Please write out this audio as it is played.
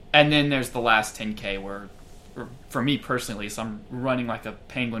And then there's the last 10K where, for me personally, so I'm running like a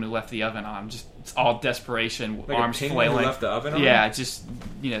penguin who left the oven on. Just it's all desperation, like arms a penguin flailing. Who left the oven on? Yeah, just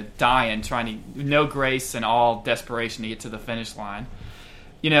dying, trying to no grace and all desperation to get to the finish line.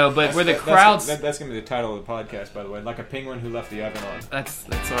 But where the crowds... That's going to be the title of the podcast, by the way. Like a penguin who left the oven on. That's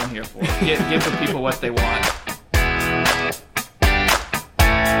what I'm here for. Give the people what they want.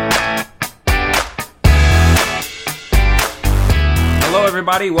 Hello,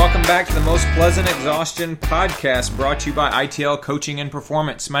 everybody. Welcome back to the Most Pleasant Exhaustion podcast, brought to you by ITL Coaching and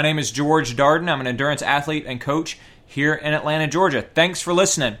Performance. My name is George Darden. I'm an endurance athlete and coach here in Atlanta, Georgia. Thanks for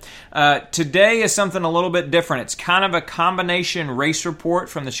listening. Today is something a little bit different. It's kind of a combination race report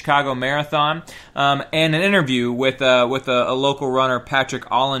from the Chicago Marathon and an interview with a local runner, Patrick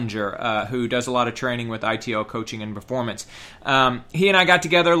Ollinger, who does a lot of training with ITL Coaching and Performance. He and I got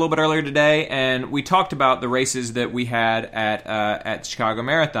together a little bit earlier today, and we talked about the races that we had at Chicago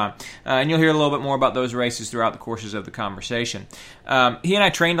Marathon. And you'll hear a little bit more about those races throughout the courses of the conversation. He and I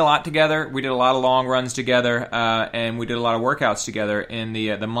trained a lot together. We did a lot of long runs together, and we did a lot of workouts together in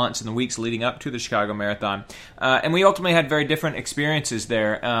the months and the weeks leading up to the Chicago Marathon. And we ultimately had very different experiences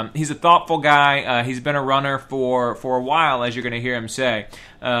there. He's a thoughtful guy. He's been a runner for a while, as you're going to hear him say.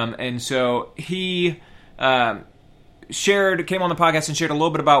 And so he came on the podcast and shared a little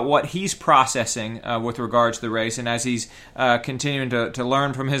bit about what he's processing with regards to the race, and as he's continuing to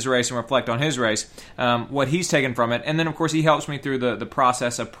learn from his race and reflect on his race, what he's taken from it. And then, of course, he helps me through the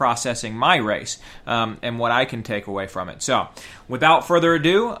process of processing my race and what I can take away from it. So, without further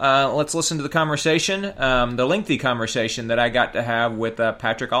ado, let's listen to the conversation, the lengthy conversation that I got to have with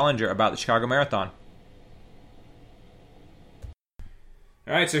Patrick Ollinger about the Chicago Marathon.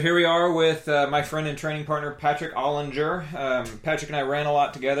 All right, so here we are with my friend and training partner, Patrick Ollinger. Patrick and I ran a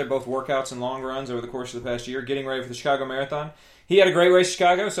lot together, both workouts and long runs over the course of the past year, getting ready for the Chicago Marathon. He had a great race in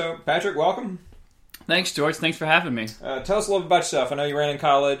Chicago, so Patrick, welcome. Thanks, George. Thanks for having me. Tell us a little bit about yourself. I know you ran in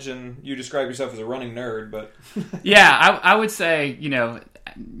college, and you describe yourself as a running nerd, but... Yeah, I would say,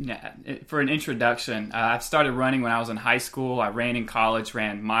 for an introduction, I started running when I was in high school. I ran in college,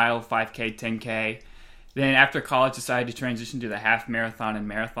 ran mile, 5K, 10K. Then after college, decided to transition to the half marathon and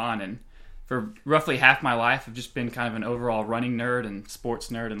marathon. And for roughly half my life, I've just been kind of an overall running nerd and sports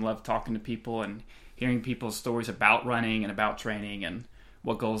nerd and love talking to people and hearing people's stories about running and about training and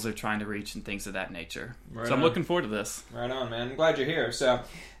what goals they're trying to reach and things of that nature. Right so I'm looking forward to this. Right on, man. I'm glad you're here. So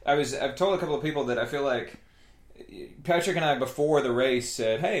I've told a couple of people that I feel like Patrick and I, before the race,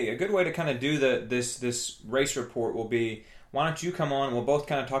 said, hey, a good way to kind of do this race report will be, why don't you come on and we'll both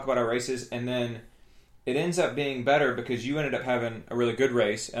kind of talk about our races, and then it ends up being better because you ended up having a really good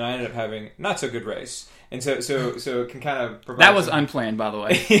race, and I ended up having not so good race, and so it can kind of provide. That was unplanned, by the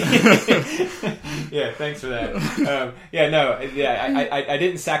way. Yeah, thanks for that. I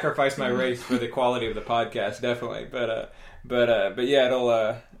didn't sacrifice my race for the quality of the podcast, definitely, but yeah,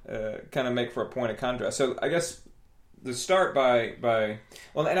 it'll kind of make for a point of contrast. So I guess to start by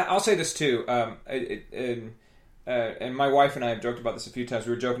well, and I'll say this too. And my wife and I have joked about this a few times.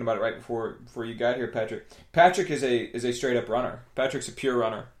 We were joking about it right before you got here, Patrick. Patrick is a straight up runner. Patrick's a pure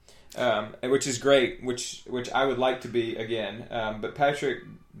runner, which is great. Which I would like to be again. But Patrick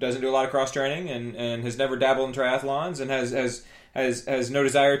doesn't do a lot of cross training and has never dabbled in triathlons and has no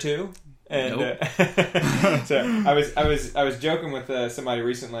desire to. And nope. So I was joking with somebody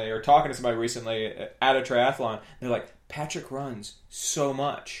recently, or talking to somebody recently at a triathlon. They're like, Patrick runs so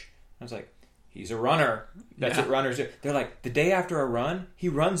much. I was like, he's a runner. That's what runners do. They're like, the day after a run, he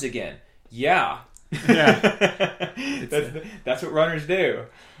runs again. Yeah. That's what runners do.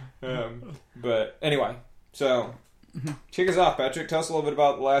 But anyway, so kick us off, Patrick. Tell us a little bit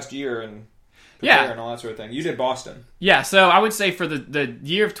about the last year and and all that sort of thing. You did Boston. Yeah, so I would say for the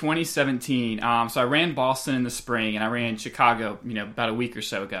year of 2017, so I ran Boston in the spring, and I ran Chicago, about a week or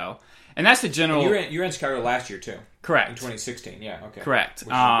so ago. And that's the general... And you ran Chicago last year, too. Correct. In 2016, yeah, okay. Correct.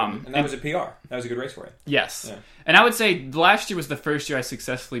 And that was a PR. That was a good race for you. Yes. Yeah. And I would say last year was the first year I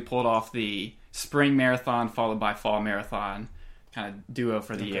successfully pulled off the spring marathon followed by fall marathon kind of duo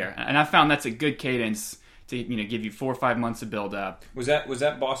for the year. And I found that's a good cadence to give you 4 or 5 months of build up. Was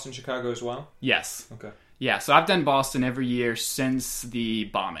that Boston, Chicago as well? Yes. Okay. Yeah, so I've done Boston every year since the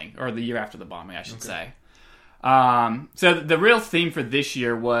bombing, or the year after the bombing, I should say. So the real theme for this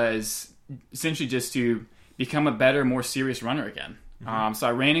year was essentially just to become a better, more serious runner again. So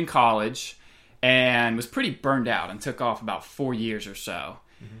I ran in college and was pretty burned out and took off about 4 years or so.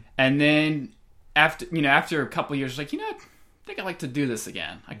 And then after a couple of years, I was like, I think I'd like to do this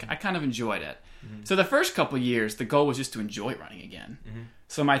again. I kind of enjoyed it. So the first couple of years, the goal was just to enjoy running again.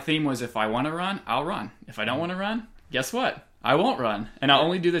 So my theme was, if I want to run, I'll run. If I don't want to run, guess what? I won't run, and I'll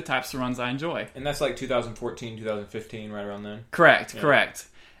only do the types of runs I enjoy. And that's like 2014, 2015, right around then? Correct.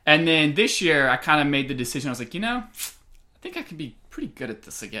 And then this year, I kind of made the decision. I was like, I think I could be pretty good at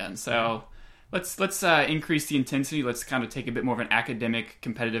this again. So let's increase the intensity. Let's kind of take a bit more of an academic,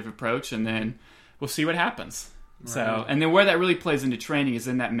 competitive approach, and then we'll see what happens. Right. So, and then where that really plays into training is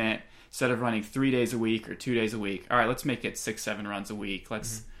then that meant instead of running 3 days a week or 2 days a week, all right, let's make it 6-7 runs a week.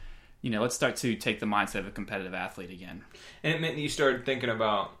 Let's let's start to take the mindset of a competitive athlete again. And it meant that you started thinking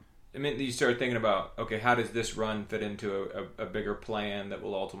about, okay, how does this run fit into a bigger plan that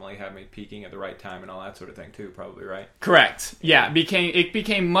will ultimately have me peaking at the right time and all that sort of thing too, probably, right? Correct. Yeah, it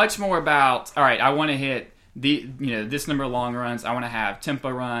became much more about, all right, I want to hit this number of long runs. I want to have tempo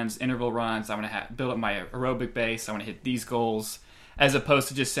runs, interval runs. I want to build up my aerobic base. I want to hit these goals, as opposed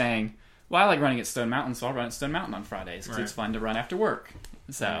to just saying, well, I like running at Stone Mountain, so I'll run at Stone Mountain on Fridays because it's fun to run after work.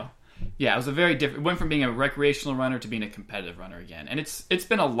 So, yeah, it was a very different. It went from being a recreational runner to being a competitive runner again, and it's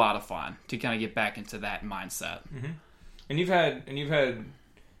been a lot of fun to kind of get back into that mindset. Mm-hmm. And you've had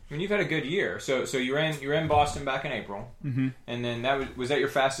a good year. So you ran Boston back in April, and then was that your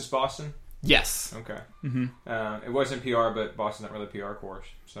fastest Boston? Yes. Okay. Mm-hmm. It wasn't PR, but Boston's not really a PR course,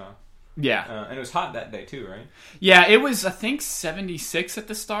 so. Yeah. And it was hot that day too, right? Yeah, it was, I think, 76 at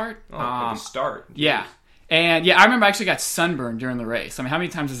the start. Oh, at the start. Yeah. And yeah, I remember I actually got sunburned during the race. I mean, how many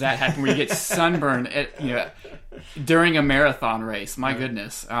times does that happen where you get sunburned during a marathon race? My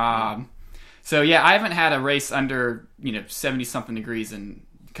goodness. So yeah, I haven't had a race under 70-something degrees in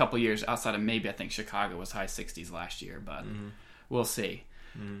a couple years outside of maybe I think Chicago was high 60s last year, but we'll see.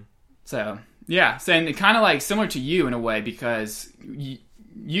 Mm-hmm. So yeah, and kind of like similar to you in a way because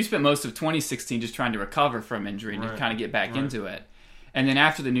you spent most of 2016 just trying to recover from injury and you kind of get back into it. And then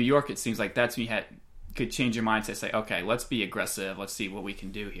after the New York, it seems like that's when you could change your mindset, say, okay, let's be aggressive. Let's see what we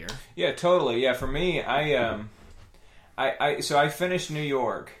can do here. Yeah, totally. Yeah, for me, I finished New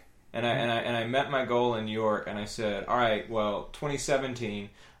York and I met my goal in New York and I said, all right, well, 2017,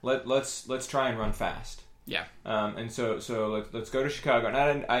 let's try and run fast. Yeah. And so let's go to Chicago.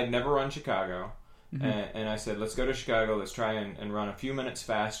 And I had never run Chicago. And I said, let's go to Chicago. Let's try and run a few minutes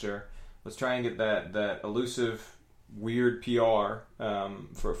faster. Let's try and get that elusive, weird PR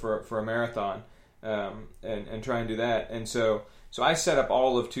for a marathon, and try and do that. And so I set up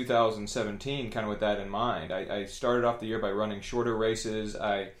all of 2017 kind of with that in mind. I started off the year by running shorter races.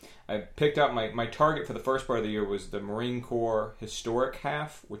 I picked up my target for the first part of the year was the Marine Corps Historic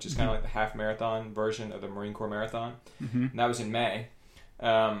Half, which is kind of like the half marathon version of the Marine Corps Marathon. And that was in May.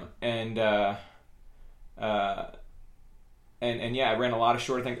 And yeah, I ran a lot of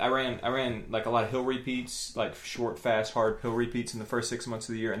shorter things. I ran like a lot of hill repeats, like short, fast, hard hill repeats in the first 6 months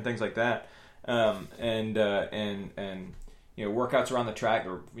of the year and things like that. And workouts around the track,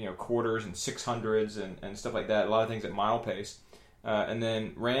 or quarters and 600s and stuff like that. A lot of things at mile pace. And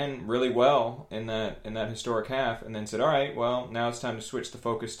then ran really well in that historic half, and then said, all right, well, now it's time to switch the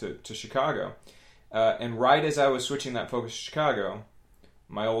focus to Chicago. And right as I was switching that focus to Chicago,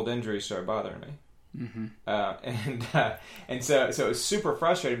 my old injuries started bothering me. And so it was super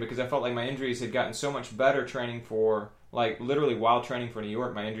frustrating because I felt like my injuries had gotten so much better training for, like, literally while training for New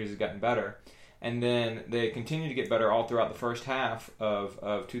York, my injuries had gotten better. And then they continued to get better all throughout the first half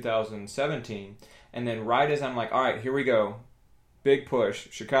of 2017. And then right as I'm like, all right, here we go. Big push,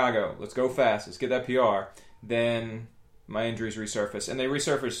 Chicago, let's go fast, let's get that PR. Then my injuries resurfaced. And they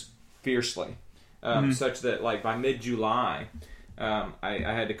resurfaced fiercely, such that, like, by mid-July, I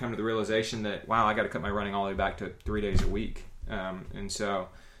had to come to the realization that, wow, I got to cut my running all the way back to 3 days a week. And so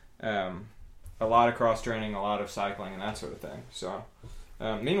a lot of cross-training, a lot of cycling, and that sort of thing. So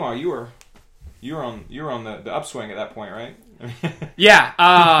meanwhile, you were on the upswing at that point, right? Yeah.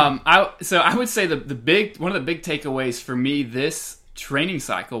 I would say one of the big takeaways for me this training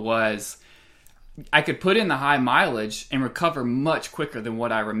cycle was I could put in the high mileage and recover much quicker than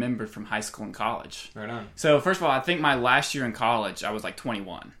what I remembered from high school and college. Right on. So first of all, I think my last year in college, I was like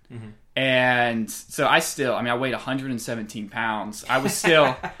 21. And so I weighed 117 pounds. I was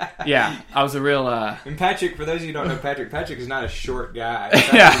still, I was a real... And Patrick, for those of you who don't know Patrick is not a short guy.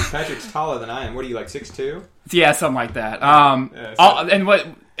 Patrick's taller than I am. What are you, like 6'2"? Yeah, something like that. And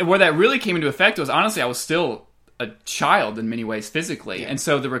where that really came into effect was, honestly, I was still a child in many ways physically. And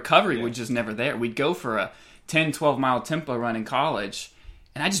so the recovery was just never there. We'd go for a 10, 12-mile tempo run in college,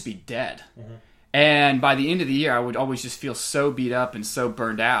 and I'd just be dead. And by the end of the year, I would always just feel so beat up and so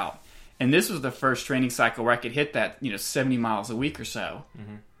burned out. And this was the first training cycle where I could hit that, 70 miles a week or so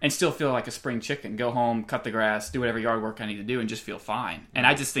and still feel like a spring chicken. Go home, cut the grass, do whatever yard work I need to do, and just feel fine. And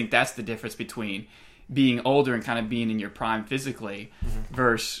I just think that's the difference between being older and kind of being in your prime physically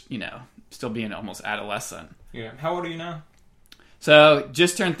versus, still being almost adolescent. Yeah. How old are you now? So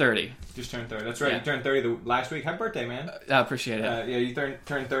just turned 30. Just turned 30. That's right. Yeah. You turned 30 last week. Happy birthday, man. I appreciate it. Yeah, you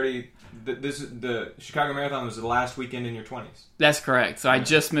turned 30. The Chicago Marathon was the last weekend in your 20s. That's correct. So I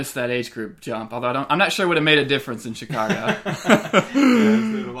just missed that age group jump, although I'm not sure it would have made a difference in Chicago.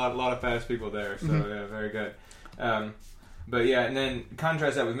 There's a lot of fast people there, so yeah, very good. But yeah, and then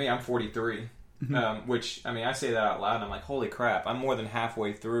contrast that with me, I'm 43, which, I mean, I say that out loud, and I'm like, holy crap, I'm more than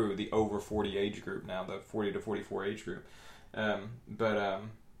halfway through the over 40 age group now, the 40 to 44 age group. And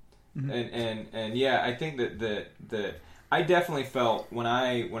yeah, I think that I definitely felt when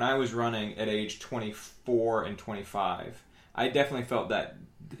I was running at age 24 and 25, I definitely felt that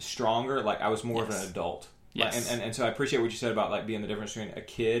stronger, like I was more of an adult. Yes. And so I appreciate what you said about like being the difference between a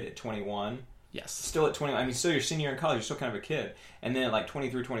kid at 21. Yes. Still at 20, I mean, still your senior year in college, you're still kind of a kid. And then at like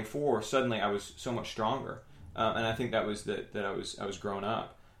 23, 24, suddenly I was so much stronger. And I think that was that I was growing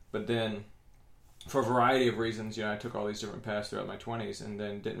up. But then for a variety of reasons, I took all these different paths throughout my 20s and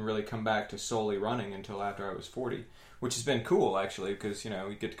then didn't really come back to solely running until after I was 40, which has been cool actually because, you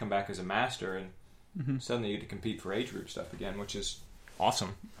get to come back as a master and suddenly you get to compete for age group stuff again, which is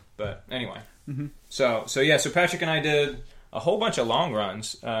awesome. But anyway, so Patrick and I did a whole bunch of long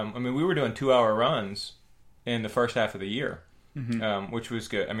runs. I mean, we were doing 2-hour runs in the first half of the year, which was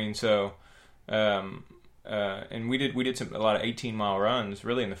good. I mean, so and we did a lot of 18-mile runs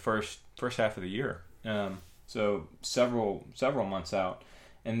really in the first half of the year. So several months out,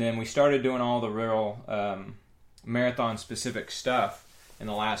 and then we started doing all the real marathon specific stuff in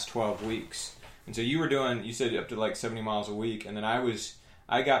the last 12 weeks. And so you said up to like 70 miles a week, and then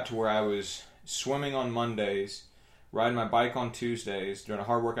I got to where I was swimming on Mondays, riding my bike on Tuesdays, doing a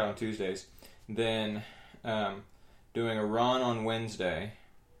hard workout on Tuesdays, then doing a run on Wednesday,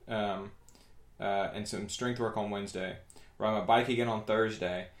 and some strength work on Wednesday, ride my bike again on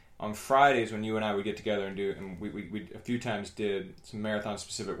Thursday. On Fridays, when you and I would get together and we a few times did some marathon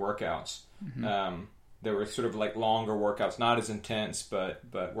specific workouts. There were sort of like longer workouts, not as intense, but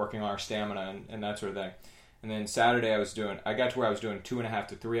working on our stamina and that sort of thing. And then Saturday I got to where I was doing 2.5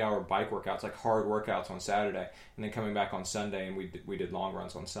 to 3 hour bike workouts, like hard workouts on Saturday, and then coming back on Sunday, and we did long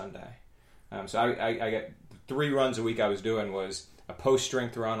runs on Sunday. So I got 3 runs a week I was doing was a post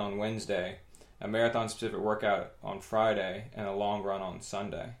strength run on Wednesday, a marathon specific workout on Friday, and a long run on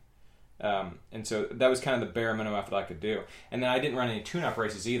Sunday. And so that was kind of the bare minimum I felt I could do. And then I didn't run any tune-up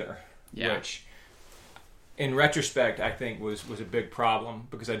races either, which in retrospect I think was a big problem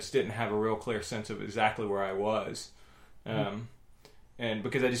because I just didn't have a real clear sense of exactly where I was. And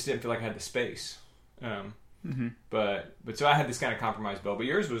because I just didn't feel like I had the space. But so I had this kind of compromise build. But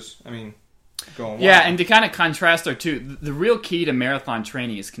yours was, I mean, going wild. Yeah, and to kind of contrast our two, the real key to marathon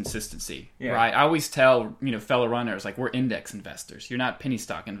training is consistency, right? I always tell fellow runners, like, we're index investors. You're not penny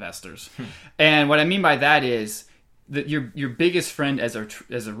stock investors. And what I mean by that is that your biggest friend as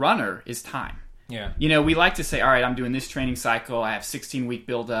a runner is time. Yeah. We like to say, all right, I'm doing this training cycle. I have 16-week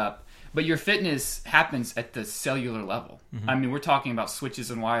build up. But your fitness happens at the cellular level. I mean, we're talking about switches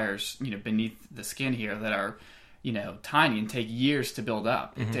and wires, beneath the skin here that are, tiny and take years to build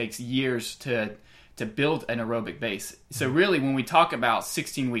up. It takes years to build an aerobic base. So really, when we talk about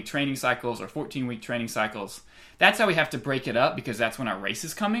 16-week training cycles or 14-week training cycles, that's how we have to break it up because that's when our race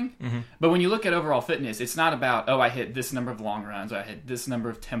is coming. But when you look at overall fitness, it's not about, I hit this number of long runs, or I hit this number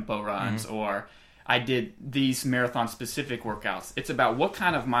of tempo runs, or I did these marathon-specific workouts. It's about what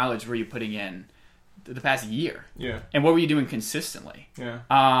kind of mileage were you putting in the past year? Yeah. And what were you doing consistently? Yeah.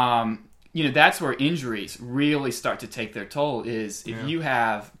 That's where injuries really start to take their toll is if you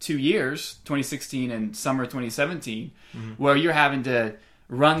have 2 years, 2016 and summer 2017, where you're having to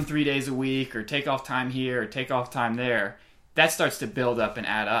run 3 days a week or take off time here or take off time there, that starts to build up and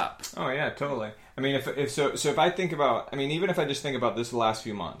add up. Oh, yeah, totally. I mean, if I think about, I mean, even if I just think about this last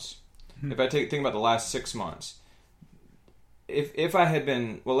few months, if I think about the last 6 months, if I had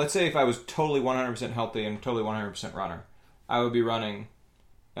been, well, let's say if I was totally 100% healthy and totally 100% runner, I would be running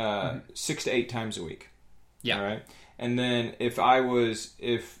 6 to 8 times a week. Yeah. All right. And then if I was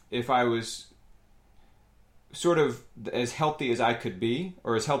sort of as healthy as I could be,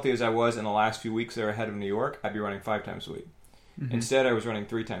 or as healthy as I was in the last few weeks there ahead of New York, I'd be running 5 times a week. Instead, I was running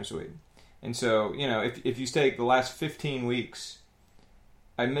 3 times a week. And so, if you take the last 15 weeks,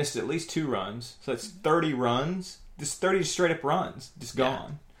 I missed at least 2 runs. So that's 30 runs. Just 30 straight up runs, just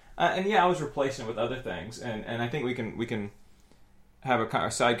gone. And I was replacing it with other things. And I think we can have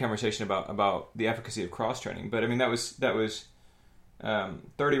a side conversation about the efficacy of cross training. But I mean that was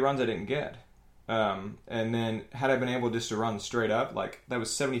 30 runs I didn't get. And then had I been able just to run straight up, like that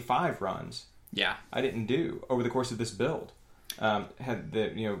was 75 runs. Yeah, I didn't do over the course of this build. had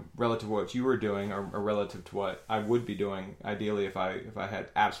the relative to what you were doing or relative to what I would be doing ideally if I had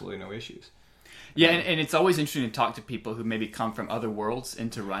absolutely no issues. Yeah, and it's always interesting to talk to people who maybe come from other worlds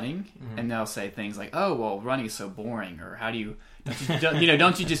into running, and they'll say things like, "Oh, well, running is so boring," or "How do you,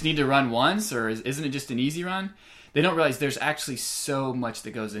 don't you just need to run once, or isn't it just an easy run?" They don't realize there's actually so much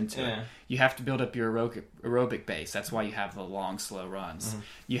that goes into it. You have to build up your aerobic base. That's why you have the long, slow runs.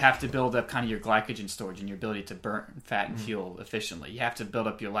 You have to build up kind of your glycogen storage and your ability to burn fat and fuel efficiently. You have to build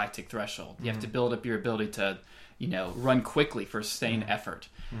up your lactic threshold. You have to build up your ability to, run quickly for sustained effort.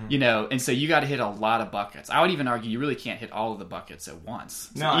 And so you got to hit a lot of buckets. I would even argue you really can't hit all of the buckets at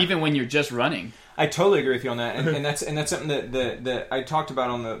once. So even when you're just running. I totally agree with you on that. And that's something that I talked about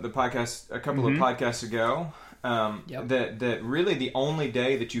on the podcast a couple of podcasts ago. That really the only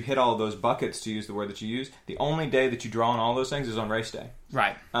day that you hit all of those buckets, to use the word that you use, the only day that you draw on all those things is on race day.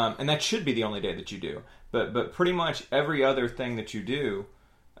 Right. And that should be the only day that you do. But pretty much every other thing that you do,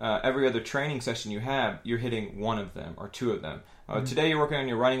 every other training session you have, you're hitting one of them or two of them. Today you're working on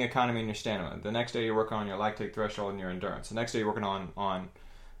your running economy and your stamina. The next day you're working on your lactate threshold and your endurance. The next day you're working on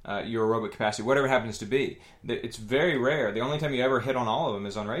your aerobic capacity, whatever it happens to be. It's very rare. The only time you ever hit on all of them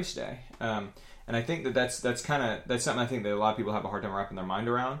is on race day. And I think that's something I think that a lot of people have a hard time wrapping their mind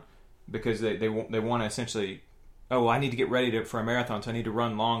around, because they want to essentially, I need to get ready for a marathon, so I need to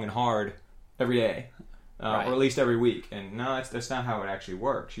run long and hard every day. Right. Or at least every week, and no, that's not how it actually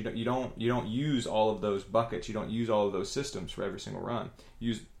works. You don't use all of those buckets. You don't use all of those systems for every single run.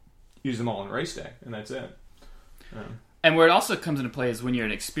 Use them all on race day, and that's it. And where it also comes into play is when you're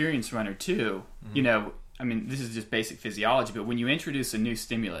an experienced runner too. This is just basic physiology, but when you introduce a new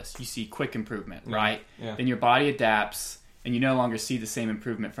stimulus, you see quick improvement, right? Yeah. Then your body adapts, and you no longer see the same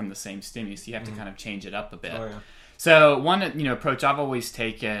improvement from the same stimulus. You have to kind of change it up a bit. So one approach I've always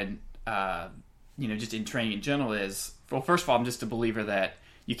taken. Just in training in general is, well, first of all, I'm just a believer that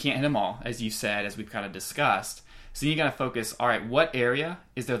you can't hit them all, as you said, as we've kind of discussed. So you got to focus, all right, what area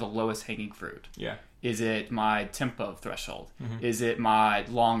is there the lowest hanging fruit? Yeah. Is it my tempo threshold? Is it my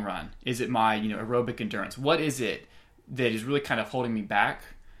long run? Is it my, aerobic endurance? What is it that is really kind of holding me back,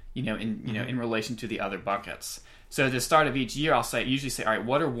 in relation to the other buckets? So at the start of each year, I'll usually say, all right,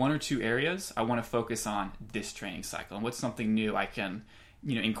 what are one or two areas I want to focus on this training cycle? And what's something new I can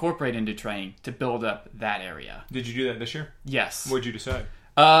incorporate into training to build up that area. Did you do that this year? Yes. What did you decide?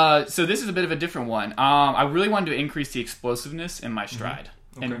 So this is a bit of a different one. I really wanted to increase the explosiveness in my stride,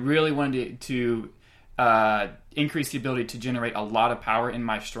 and really wanted to increase the ability to generate a lot of power in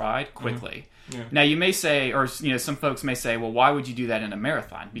my stride quickly. Yeah. Now you may say, or some folks may say, well, why would you do that in a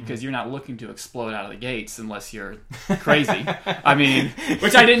marathon? Because you're not looking to explode out of the gates unless you're crazy.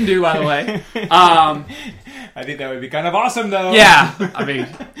 Which I didn't do, by the way. I think that would be kind of awesome, though. Yeah,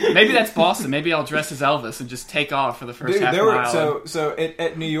 maybe that's Boston. Maybe I'll dress as Elvis and just take off for the first half mile. So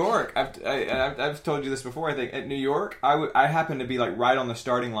at New York, I've told you this before. I think at New York, I happened to be like right on the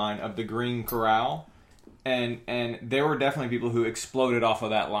starting line of the Green Corral, and there were definitely people who exploded off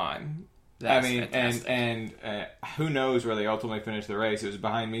of that line. That's fantastic. and who knows where they ultimately finished the race? It was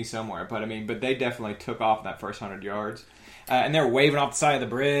behind me somewhere, but they definitely took off that first 100 yards, and they were waving off the side of the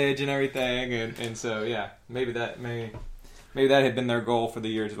bridge and everything, and so yeah, maybe that had been their goal for the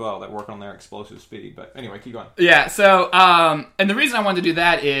year as well, that work on their explosive speed. But anyway, keep going. Yeah. So and the reason I wanted to do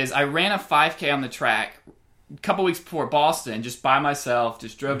that is I ran a 5K on the track a couple weeks before Boston, just by myself,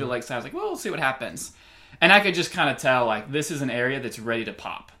 just drove to Lakeside. I was like, well, we'll see what happens, and I could just kind of tell like this is an area that's ready to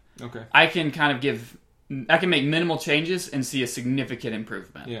pop. Okay. I can make minimal changes and see a significant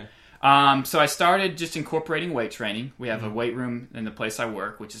improvement. Yeah. So I started just incorporating weight training. We have a weight room in the place I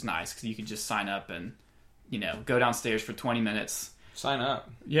work, which is nice because you can just sign up and, go downstairs for 20 minutes. Sign up.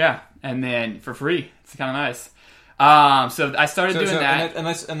 Yeah. And then for free. It's kind of nice. So I started doing that.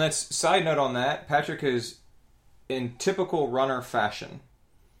 And that's side note on that. Patrick is in typical runner fashion,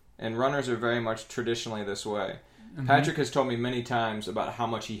 and runners are very much traditionally this way. Patrick has told me many times about how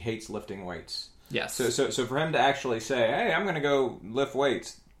much he hates lifting weights. Yes. So for him to actually say, hey, I'm going to go lift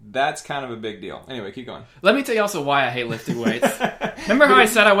weights, that's kind of a big deal. Anyway, keep going. Let me tell you also why I hate lifting weights. Remember how I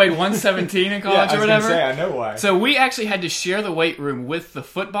said I weighed 117 in college or whatever? Say, I know why. So we actually had to share the weight room with the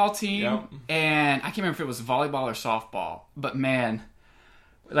football team, and I can't remember if it was volleyball or softball, but man...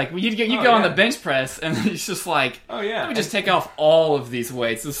 Like, you go on the bench press, and it's just like, let me just take off all of these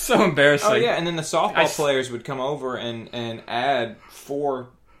weights. It's so embarrassing. Oh, yeah, and then the softball players would come over and add 4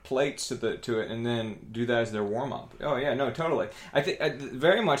 plates to it, and then do that as their warm-up. Oh, yeah, no, totally. I think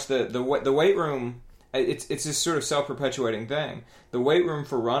very much the weight room, it's this sort of self-perpetuating thing. The weight room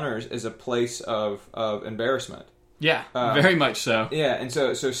for runners is a place of embarrassment. Yeah, very much so. Yeah, and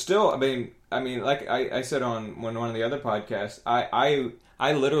so still, I mean, like I said on one of the other podcasts,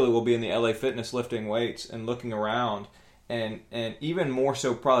 I literally will be in the LA Fitness lifting weights and looking around, and even more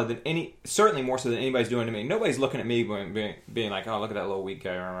so probably certainly more so than anybody's doing to me. Nobody's looking at me being like, oh, look at that little weak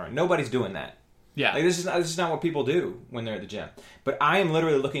guy. Nobody's doing that. Yeah, like this is not what people do when they're at the gym. But I am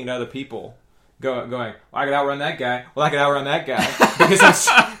literally looking at other people. Going, well, I could outrun that guy. Well, I could outrun that guy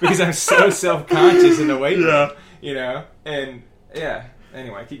because I'm so self-conscious in the weight room, you know. And yeah,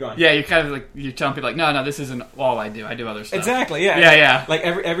 anyway, keep going. Yeah, you're kind of like you're telling people like, no, this isn't all I do. I do other stuff. Exactly. Yeah. Yeah. Like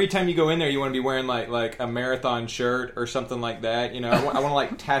every time you go in there, you want to be wearing like a marathon shirt or something like that. You know, I want to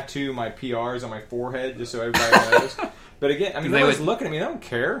like tattoo my PRs on my forehead just so everybody knows. But again, I mean, nobody's looking at me. They don't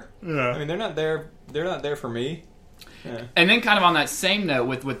care. Yeah. I mean, they're not there. They're not there for me. Yeah. And then kind of on that same note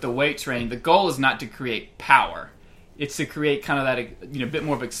with the weight training, the goal is not to create power. It's to create kind of that bit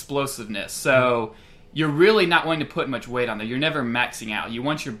more of explosiveness. So you're really not wanting to put much weight on there. You're never maxing out. You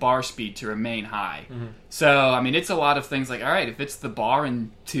want your bar speed to remain high. Mm-hmm. So, I mean, it's a lot of things like, all right, if it's the bar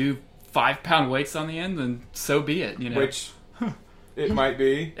and 2 5-pound weights on the end, then so be it. You know? Which it might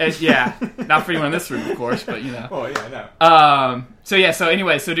be. Yeah. Not for anyone in this room, of course, but, you know. Oh, yeah, no. So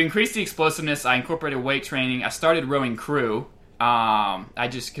to increase the explosiveness, I incorporated weight training. I started rowing crew.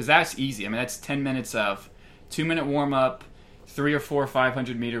 Because that's easy. I mean, that's 10 minutes of 2-minute warm-up, 3 or 4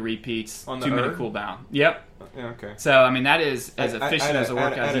 500-meter repeats, 2-minute cool down. Yep. Yeah, okay. So, I mean, that is as efficient as a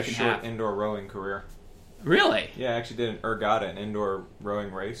workout as you can have. I had a short indoor rowing career. Really? Yeah, I actually did an ergata, an indoor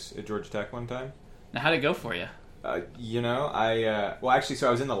rowing race at Georgia Tech one time. Now, how'd it go for you? I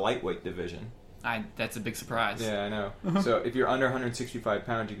was in the lightweight division. That's a big surprise. Yeah, I know. So if you're under 165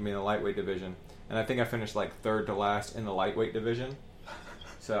 pounds, you can be in the lightweight division. And I think I finished like third to last in the lightweight division.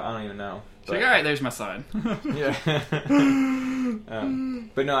 So I don't even know. So all right, there's my sign. Yeah.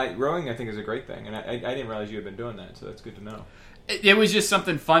 But no, rowing I think is a great thing. And I didn't realize you had been doing that, so that's good to know. It was just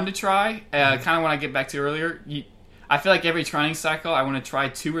something fun to try. Kind of when I get back to earlier, I feel like every training cycle, I want to try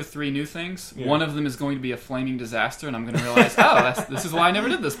 2 or 3 new things. Yeah. One of them is going to be a flaming disaster, and I'm going to realize, this is why I never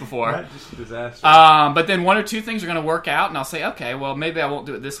did this before. Not just a disaster. But then 1 or 2 things are going to work out, and I'll say, okay, well, maybe I won't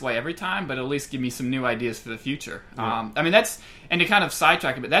do it this way every time, but at least give me some new ideas for the future. Yeah. I mean, and to kind of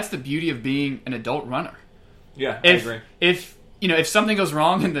sidetrack it, but that's the beauty of being an adult runner. Yeah, I agree. If something goes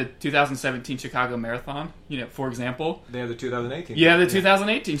wrong in the 2017 Chicago Marathon, for example. They have the 2018. Yeah, the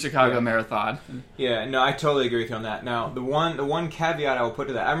 2018 Chicago Marathon. Yeah, no, I totally agree with you on that. Now, the one caveat I will put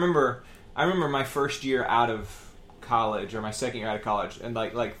to that, I remember my first year out of college, or my second year out of college, and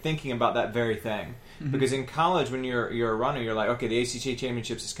like thinking about that very thing. Mm-hmm. Because in college, when you're a runner, you're like, okay, the ACC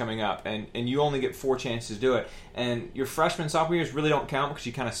Championships is coming up, and you only get 4 chances to do it. And your freshman, sophomore years really don't count because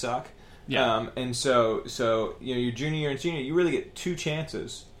you kind of suck. Yeah. And so your junior year and senior, you really get 2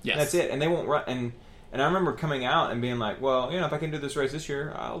 chances. Yes. That's it. And they won't run. And I remember coming out and being like, well, if I can do this race this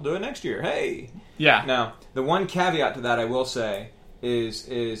year, I'll do it next year. Hey. Yeah. Now, the one caveat to that I will say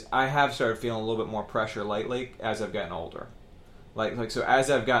is I have started feeling a little bit more pressure lately as I've gotten older. So as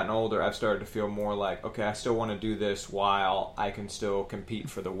I've gotten older, I've started to feel more like, okay, I still want to do this while I can still compete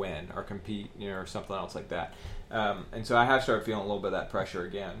for the win or compete, or something else like that. And so I have started feeling a little bit of that pressure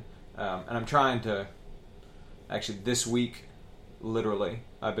again. And I'm trying to, actually this week, literally,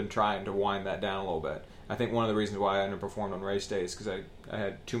 I've been trying to wind that down a little bit. I think one of the reasons why I underperformed on race day is because I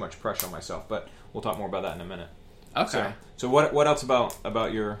had too much pressure on myself. But we'll talk more about that in a minute. Okay. So what else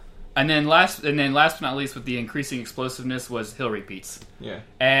about your... And then last but not least, with the increasing explosiveness, was hill repeats. Yeah.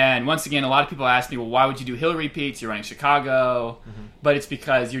 And once again, a lot of people ask me, well, why would you do hill repeats? You're running Chicago. Mm-hmm. But it's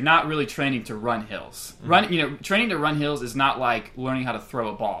because you're not really training to run hills. Mm-hmm. Training to run hills is not like learning how to throw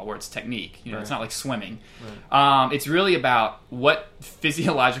a ball, where it's technique. Right. It's not like swimming. Right. It's really about what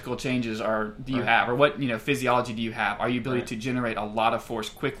physiological changes do you have, or what physiology do you have? Are you ability to generate a lot of force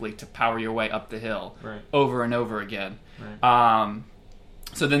quickly to power your way up the hill over and over again? Right.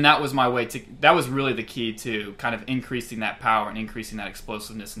 So then that was my way that was really the key to kind of increasing that power and increasing that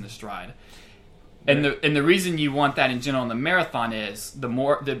explosiveness in the stride. And the reason you want that in general in the marathon is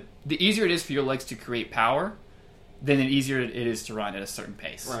the easier it is for your legs to create power, then the easier it is to run at a certain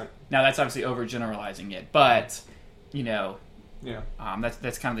pace. Right. Now that's obviously overgeneralizing it, but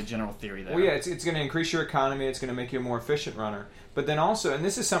that's kind of the general theory there. Well, yeah, it's going to increase your economy. It's going to make you a more efficient runner. But then also, and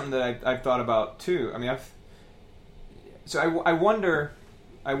this is something that I've thought about too. I mean,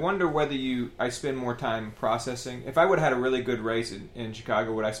 I wonder whether I spend more time processing. If I would have had a really good race in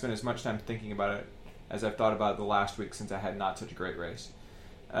Chicago, would I spend as much time thinking about it as I've thought about it the last week since I had not such a great race?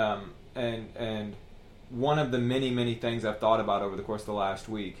 And one of the many, many things I've thought about over the course of the last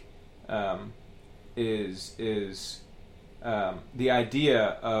week is the idea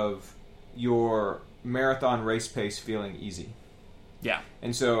of your marathon race pace feeling easy. Yeah.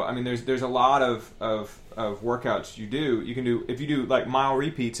 And so, I mean, there's a lot of workouts you can do, if you do like mile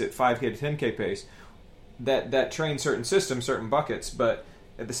repeats at 5K to 10K pace, that trains certain systems, certain buckets, but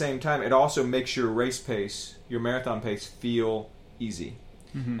at the same time, it also makes your race pace, your marathon pace, feel easy.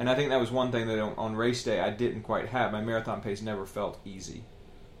 Mm-hmm. And I think that was one thing that on race day I didn't quite have. My marathon pace never felt easy.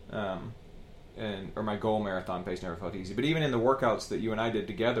 Or my goal marathon pace never felt easy. But even in the workouts that you and I did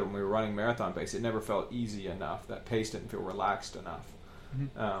together when we were running marathon pace, it never felt easy enough. That pace didn't feel relaxed enough.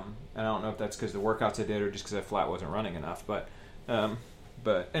 Mm-hmm. And I don't know if that's because the workouts I did or just because I flat wasn't running enough. But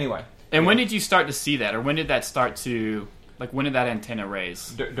anyway. And when did you start to see that? Or when did that start to, like, when did that antenna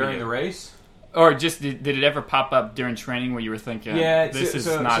raise? During the race? Or just, did it ever pop up during training where you were thinking, this is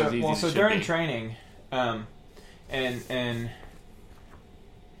not as easy as it should be? So during training,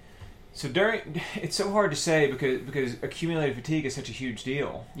 it's so hard to say because accumulated fatigue is such a huge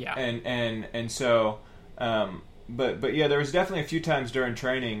deal. Yeah. And so, but yeah, there was definitely a few times during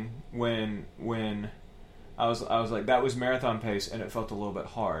training when I was like, that was marathon pace and it felt a little bit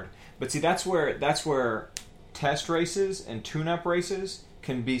hard. But see, that's where test races and tune-up races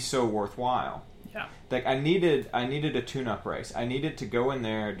can be so worthwhile. Yeah. Like I needed a tune-up race. I needed to go in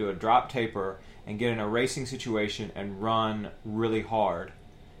there, do a drop taper, and get in a racing situation and run really hard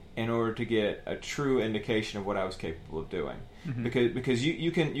in order to get a true indication of what I was capable of doing. Mm-hmm. Because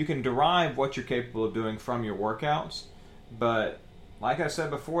you can derive what you're capable of doing from your workouts, but like I said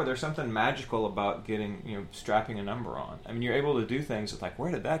before, there's something magical about strapping a number on. I mean, you're able to do things that's like,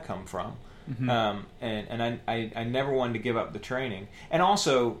 where did that come from? Mm-hmm. And I never wanted to give up the training. And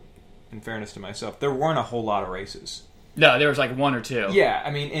also, in fairness to myself, there weren't a whole lot of races. No, there was like one or two. Yeah,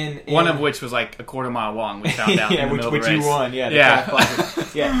 I mean, in one of which was like a quarter mile long. We found out in the middle of the race. Which you won. Yeah, the Craft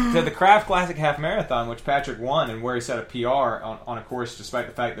Classic. Yeah, so the Craft Classic Half Marathon, which Patrick won, and where he set a PR on a course, despite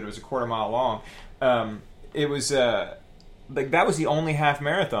the fact that it was a quarter mile long. It was like that was the only half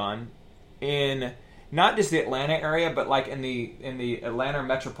marathon in not just the Atlanta area, but like in the Atlanta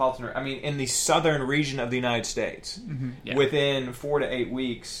metropolitan. I mean, in the southern region of the United States, mm-hmm. Yeah. Within 4 to 8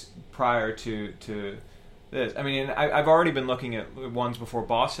 weeks prior to this. I mean, I've already been looking at ones before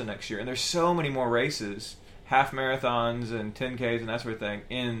Boston next year, and there's so many more races, half marathons and 10Ks and that sort of thing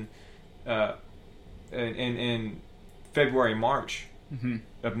in February, March mm-hmm.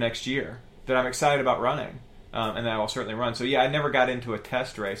 of next year that I'm excited about running, and that I will certainly run. So yeah, I never got into a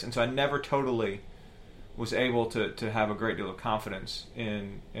test race, and so I never totally was able to have a great deal of confidence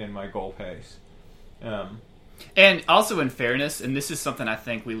in my goal pace. And also, in fairness, and this is something I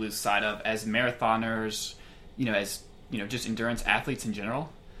think we lose sight of as marathoners, just endurance athletes in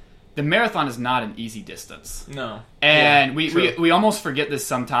general, the marathon is not an easy distance. No. And we almost forget this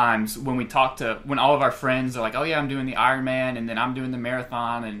sometimes when we talk when all of our friends are like, oh yeah, I'm doing the Ironman, and then I'm doing the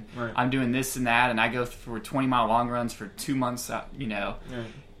marathon, and right. I'm doing this and that, and I go for 20-mile long runs for 2 months, Right.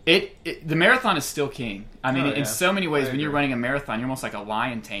 The marathon is still king. I mean, in so many ways, when you're running a marathon, you're almost like a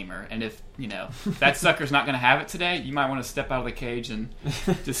lion tamer. And if, that sucker's not going to have it today, you might want to step out of the cage and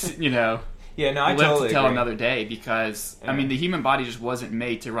just, I live totally to tell agree. another day because, I mean, the human body just wasn't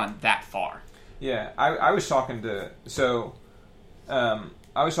made to run that far. Yeah, I was talking to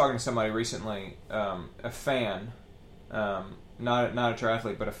somebody recently, a fan, not a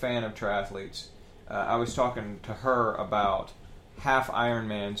triathlete, but a fan of triathletes. I was talking to her about half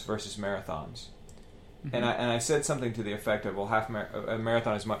Ironmans versus marathons, mm-hmm. and I said something to the effect of, well, a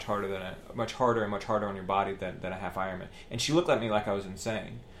marathon is much harder on your body than a half Ironman. And she looked at me like I was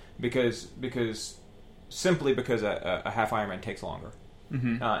insane because a half Ironman takes longer,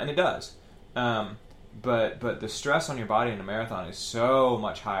 mm-hmm. And it does. But the stress on your body in a marathon is so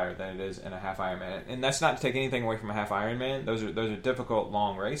much higher than it is in a half Ironman, and that's not to take anything away from a half Ironman. Those are difficult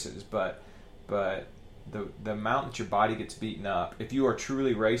long races, but the amount that your body gets beaten up, if you are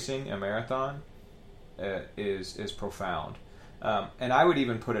truly racing a marathon, is profound. And I would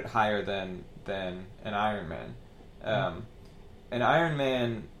even put it higher than an Ironman. An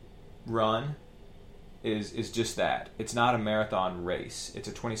Ironman run is just that. It's not a marathon race. It's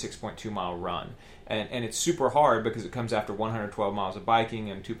a 26.2 mile run. And it's super hard because it comes after 112 miles of biking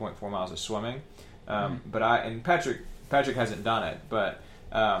and 2.4 miles of swimming. But Patrick hasn't done it, but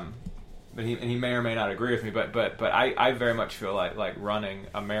he may or may not agree with me, but I very much feel like running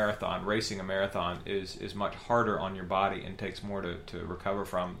a marathon, racing a marathon is much harder on your body and takes more to recover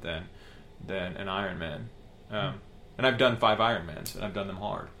from than an Ironman. And I've done 5 Ironmans and I've done them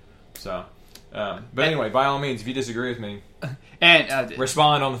hard. So, but anyway, by all means, if you disagree with me, and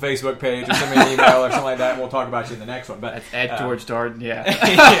respond on the Facebook page or send me an email or something like that, and we'll talk about you in the next one. But at George Darden,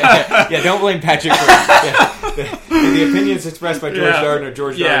 yeah, don't blame Patrick for the opinions expressed by George Darden or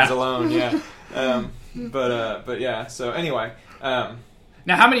George Darden's alone. Yeah. But yeah. So anyway, now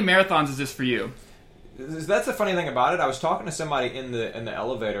how many marathons is this for you? That's the funny thing about it. I was talking to somebody in the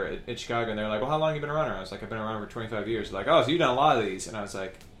elevator at Chicago, and they were like, "Well, how long have you been a runner?" I was like, "I've been a runner for 25 years." They're like, "Oh, so you've done a lot of these?" And I was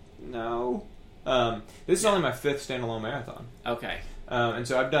like, "No." This is only my 5th standalone marathon. Okay. And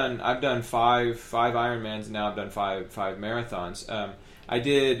so I've done five Ironmans, and now I've done five marathons. I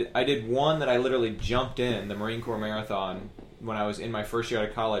did one that I literally jumped in, the Marine Corps Marathon, when I was in my first year out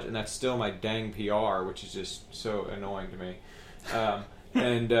of college, and that's still my dang PR, which is just so annoying to me.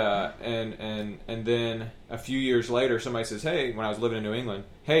 And then a few years later, somebody says, "Hey," when I was living in New England,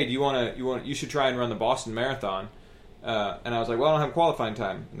 "Hey, you should try and run the Boston Marathon." And I was like, "Well, I don't have qualifying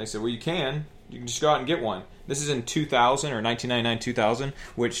time." And they said, "Well, you can just go out and get one." This is in 2000 or 1999, 2000,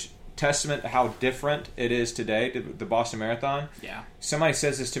 which testament to how different it is today, the Boston Marathon. Yeah. Somebody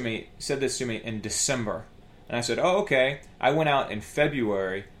said this to me in December, and I said, "Oh, okay." I went out in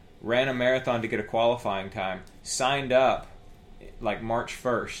February, ran a marathon to get a qualifying time, signed up like March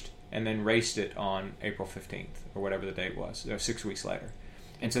 1st, and then raced it on April 15th or whatever the date was. 6 weeks later.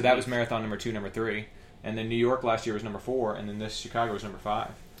 And so that was marathon number 2, number 3, and then New York last year was number 4, and then this Chicago was number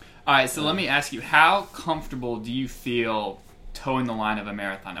 5. All right, so let me ask you, how comfortable do you feel towing the line of a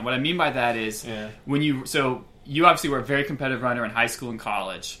marathon? And what I mean by that is, when you obviously were a very competitive runner in high school and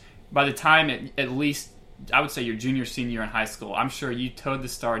college. By the time, at least, I would say your junior, senior year in high school, I'm sure you towed the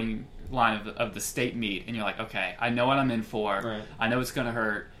starting line of the state meet, and you're like, okay, I know what I'm in for. Right. I know it's going to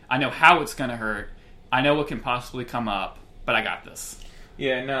hurt. I know how it's going to hurt. I know what can possibly come up, but I got this.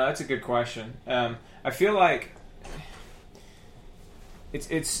 Yeah, no, that's a good question. I feel like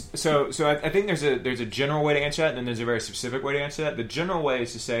it's so I think there's a general way to answer that, and then there's a very specific way to answer that. The general way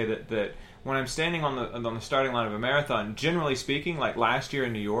is to say that when I'm standing on the starting line of a marathon, generally speaking, like last year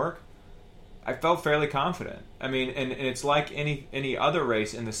in New York, I felt fairly confident. I mean, and it's like any other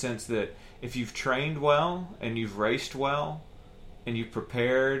race in the sense that if you've trained well and you've raced well and you've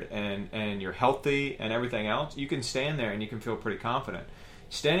prepared and you're healthy and everything else, you can stand there and you can feel pretty confident.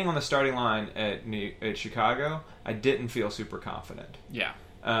 Standing on the starting line at Chicago, I didn't feel super confident. Yeah.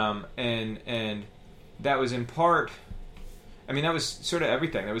 And that was in part, I mean, that was sort of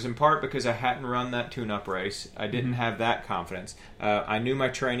everything. That was in part because I hadn't run that tune-up race. I didn't have that confidence. I knew my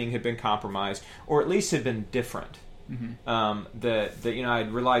training had been compromised, or at least had been different. That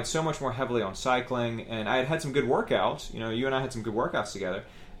I'd relied so much more heavily on cycling, and I had some good workouts. You and I had some good workouts together,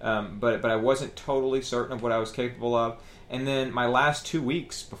 but I wasn't totally certain of what I was capable of. And then my last 2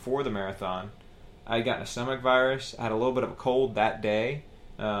 weeks before the marathon, I had gotten a stomach virus. I had a little bit of a cold that day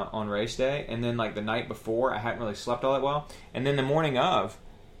on race day, and then like the night before, I hadn't really slept all that well. And then the morning of,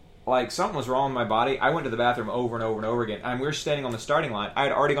 like something was wrong with my body. I went to the bathroom over and over and over again. And we were standing on the starting line. I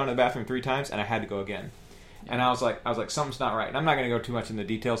had already gone to the bathroom 3 times, and I had to go again. And I was like, something's not right. And I'm not going to go too much into the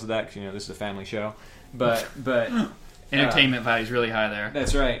details of that because this is a family show. But entertainment value is really high there.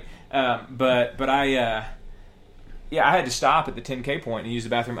 That's right. But I had to stop at the 10K point and use the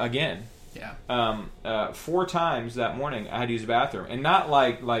bathroom again. Yeah. 4 times that morning I had to use the bathroom, and not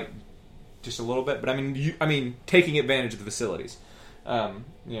like just a little bit, but I mean taking advantage of the facilities. So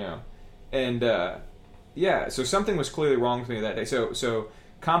something was clearly wrong with me that day. So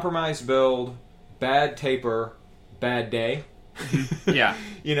compromised build, bad taper, bad day. Yeah.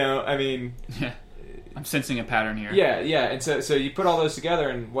 Yeah. I'm sensing a pattern here. Yeah. And so you put all those together,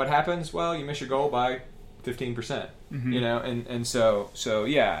 and what happens? Well, you miss your goal by 15%. And so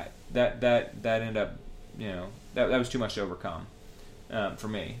yeah, that ended up, that was too much to overcome for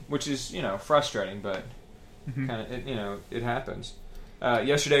me, which is frustrating, but kind of it happens.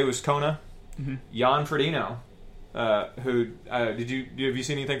 Yesterday was Kona. Jan Frodeno, who have you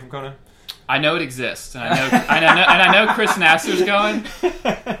seen anything from Kona? I know it exists, and I know Chris Nasser's going.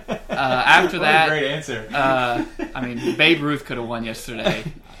 After that, what a great answer. I mean, Babe Ruth could have won yesterday.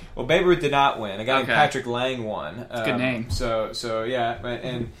 Well, Babe Ruth did not win. A guy named Patrick Lang won. It's a good name. So yeah,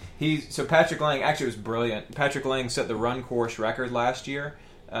 and Patrick Lang actually was brilliant. Patrick Lang set the run course record last year.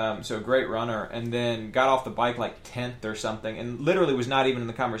 So a great runner, and then got off the bike like 10th or something, and literally was not even in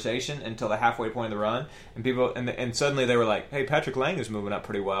the conversation until the halfway point of the run. And people, and suddenly they were like, "Hey, Patrick Lang is moving up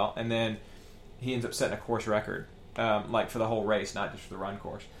pretty well," and then he ends up setting a course record, like for the whole race, not just for the run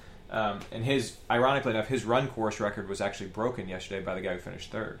course. And ironically enough, his run course record was actually broken yesterday by the guy who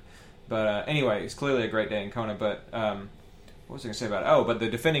finished 3rd. But anyway, it's clearly a great day in Kona. But what was I going to say about it? Oh, but the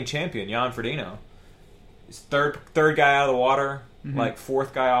defending champion, Jan Frodeno, is third guy out of the water, like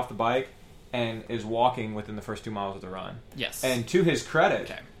 4th guy off the bike, and is walking within the first 2 miles of the run. Yes. And to his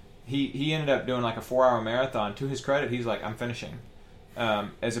credit, he ended up doing like a 4-hour marathon. To his credit, he's like, "I'm finishing,"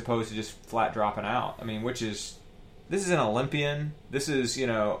 as opposed to just flat dropping out. I mean, which is This is an Olympian. This is,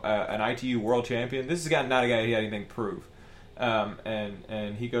 an ITU world champion. This is not a guy who had anything to prove.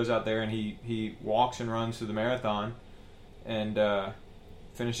 And he goes out there and he walks and runs through the marathon and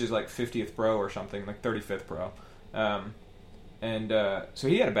finishes like 50th pro or something, like 35th pro. So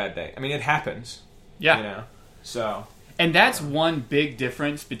he had a bad day. I mean, it happens. Yeah. So... And that's one big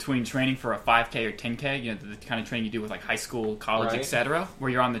difference between training for a 5K or 10K, the kind of training you do with like high school, college, etc., where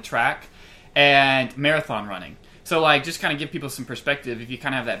you're on the track, and marathon running. So like just kind of give people some perspective, if you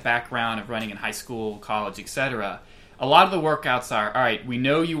kind of have that background of running in high school, college, etc., a lot of the workouts are, all right, we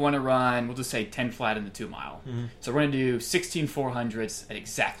know you want to run, we'll just say 10 flat in the 2 mile. Mm-hmm. So we're going to do 16 400s at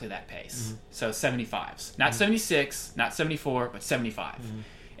exactly that pace. Mm-hmm. So 75s. Not 76, not 74, but 75. Mm-hmm.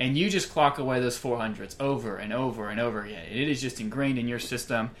 And you just clock away those 400s over and over and over again. It is just ingrained in your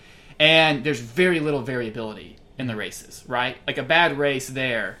system. And there's very little variability in the races, right? Like a bad race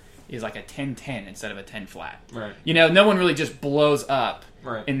there is like a 10-10 instead of a 10 flat. Right. No one really just blows up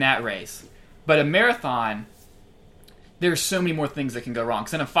in that race. But a marathon, there's so many more things that can go wrong.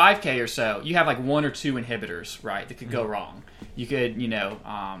 Because in a 5K or so, you have like 1 or 2 inhibitors, right, that could go wrong. You could,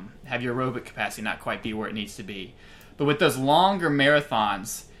 have your aerobic capacity not quite be where it needs to be. But with those longer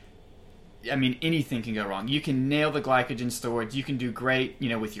marathons, I mean, anything can go wrong. You can nail the glycogen storage. You can do great,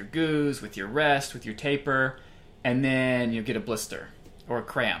 with your goos, with your rest, with your taper, and then you get a blister or a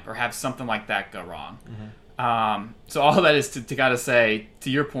cramp or have something like that go wrong. Mm-hmm. So all of that is to kind of say,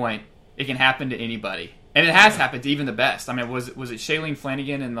 to your point, it can happen to anybody. And it has happened to even the best. I mean, was it Shailene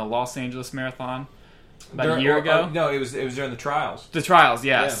Flanagan in the Los Angeles Marathon about a year ago? No, it was during the trials. The trials,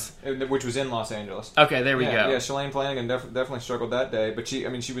 yes. Yeah, which was in Los Angeles. Okay, there we go. Yeah, Shailene Flanagan definitely struggled that day, but she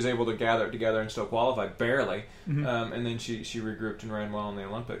was able to gather it together and still qualify, barely. Mm-hmm. And then she regrouped and ran well in the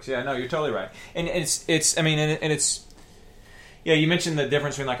Olympics. Yeah, no, you're totally right. And it's yeah, you mentioned the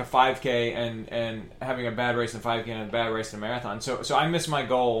difference between like a 5K and having a bad race in a 5K and a bad race in a marathon. So I missed my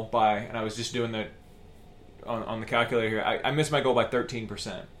goal by, and I was just doing the on the calculator here, I missed my goal by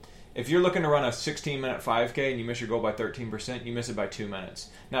 13%. If you're looking to run a 16-minute 5K and you miss your goal by 13%, you miss it by 2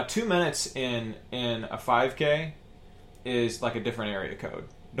 minutes. Now, 2 minutes in a 5K is like a different area code.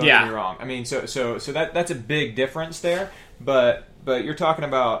 Don't get me wrong. I mean, so that's a big difference there. But you're talking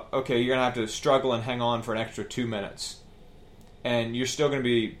about, okay, you're gonna have to struggle and hang on for an extra 2 minutes, and you're still gonna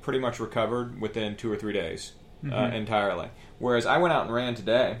be pretty much recovered within 2 or 3 days entirely. Whereas I went out and ran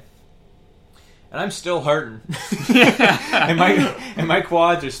today. And I'm still hurting, and my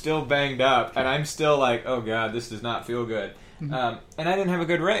quads are still banged up, and I'm still like, oh god, this does not feel good. And I didn't have a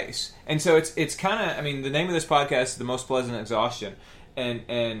good race, and so it's kind of, I mean, the name of this podcast is The Most Pleasant Exhaustion,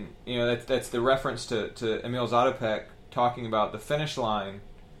 and that's the reference to Emil Zatopek talking about the finish line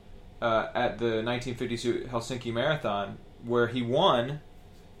at the 1952 Helsinki Marathon, where he won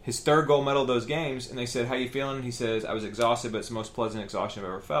his third gold medal of those games, and they said, "How you feeling?" He says, "I was exhausted, but it's the most pleasant exhaustion I've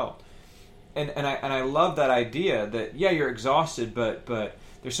ever felt." And I love that idea that you're exhausted, but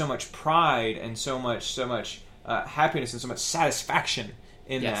there's so much pride and so much happiness and so much satisfaction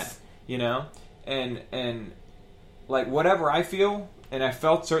in that, and like whatever I feel, and I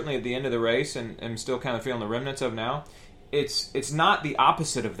felt certainly at the end of the race, and I'm still kind of feeling the remnants of now. It's not the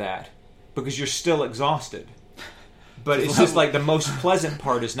opposite of that, because you're still exhausted. But it's just like the most pleasant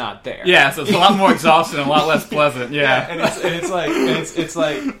part is not there. Yeah, so it's a lot more exhausting and a lot less pleasant. Yeah,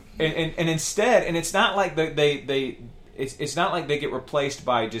 and instead, and it's not like it's not like they get replaced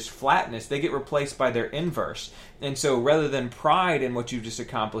by just flatness. They get replaced by their inverse. And so rather than pride in what you've just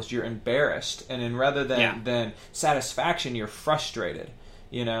accomplished, you're embarrassed, and then rather than satisfaction, you're frustrated.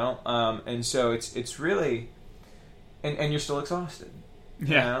 And so it's really, and you're still exhausted.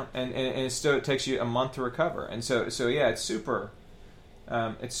 And it still takes you a month to recover, and so yeah, it's super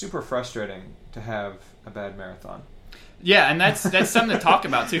frustrating to have a bad marathon. Yeah, and that's something to talk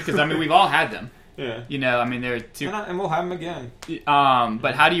about too, because I mean we've all had them. Yeah, I mean there are two, and we'll have them again.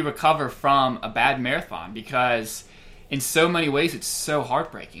 But how do you recover from a bad marathon? Because in so many ways it's so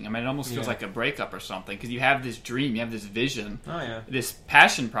heartbreaking. I mean it almost feels like a breakup or something, because you have this dream, you have this vision, this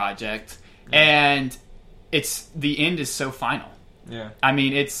passion project, and the end is so final. Yeah, I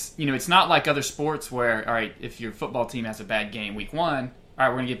mean it's not like other sports where, all right, if your football team has a bad game week 1, all right,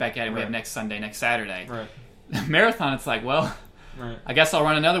 we're gonna get back at it. We have next Sunday, next Saturday. Right. Marathon, it's like, well, I guess I'll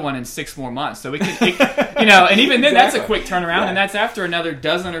run another one in 6 more months. So and even then that's a quick turnaround, and that's after another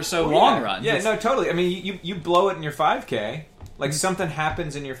dozen or so long runs. Yeah, no, totally. I mean, you blow it in your 5K, like something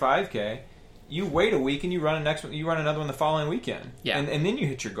happens in your 5K. You wait a week and you run another one the following weekend. Yeah, and then you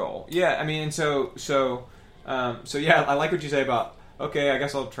hit your goal. Yeah, I mean, and so yeah, I like what you say about, okay, I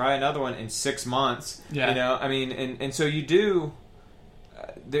guess I'll try another one in 6 months. Yeah. I mean, and so you do.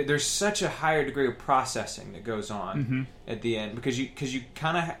 there's such a higher degree of processing that goes on at the end because you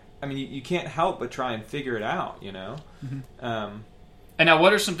kind of you can't help but try and figure it out, you know. And now,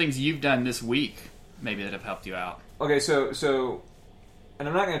 what are some things you've done this week maybe that have helped you out? Okay, so and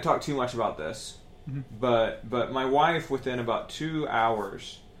I'm not going to talk too much about this, but my wife within about 2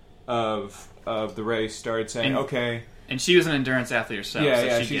 hours of the race started saying, okay. And she was an endurance athlete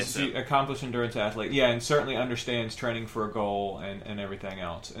herself. She's an accomplished endurance athlete. Yeah, and certainly understands training for a goal and everything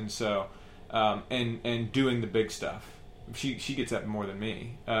else. And so, and doing the big stuff. She gets that more than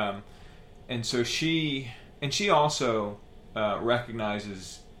me. And so she also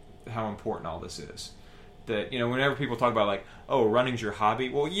recognizes how important all this is. That, you know, whenever people talk about like, oh, running's your hobby.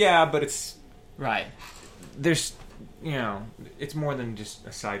 Well, yeah, but it's right. There's, you know, it's more than just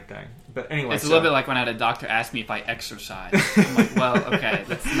a side thing. But anyway, it's a little bit like when I had a doctor ask me if I exercise. I'm like, well, okay,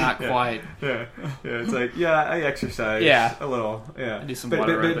 that's not quite. Yeah. It's like, yeah, I exercise. Yeah, a little. Yeah, I do some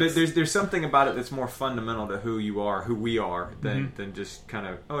water aerobics. But there's something about it that's more fundamental to who you are, who we are, than just kind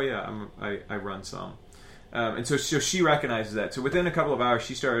of, oh yeah, I run some. And so she recognizes that. So within a couple of hours,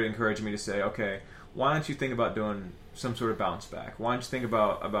 she started encouraging me to say, okay, why don't you think about doing some sort of bounce back? Why don't you think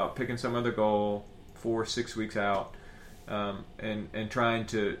about picking some other goal 4 or 6 weeks out? And trying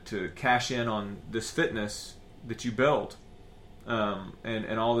to cash in on this fitness that you built,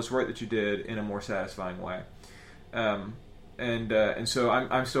 and all this work that you did in a more satisfying way, and so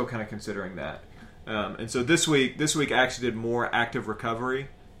I'm still kind of considering that, and so this week I actually did more active recovery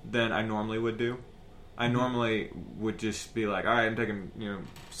than I normally would do. I normally would just be like, all right, I'm taking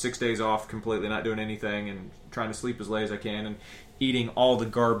 6 days off completely, not doing anything, and trying to sleep as late as I can, and eating all the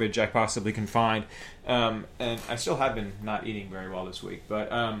garbage I possibly can find, and I still have been not eating very well this week.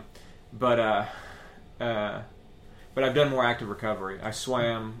 But I've done more active recovery. I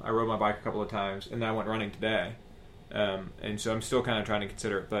swam, I rode my bike a couple of times, and then I went running today. And so I'm still kind of trying to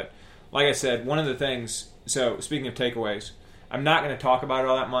consider it. But like I said, one of the things. So speaking of takeaways, I'm not going to talk about it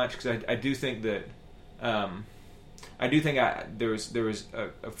all that much because I do think that there was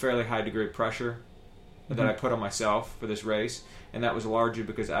a fairly high degree of pressure that I put on myself for this race, and that was largely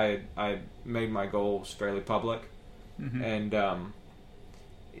because I made my goals fairly public, and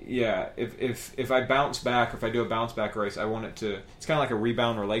if I bounce back, or if I do a bounce back race, I want it to. It's kind of like a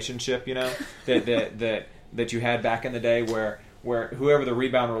rebound relationship, that you had back in the day, where whoever the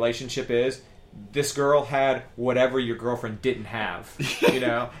rebound relationship is. This girl had whatever your girlfriend didn't have,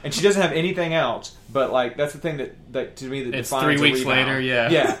 and she doesn't have anything else. But like that's the thing that to me that it's defines 3 weeks a rebound. later, yeah.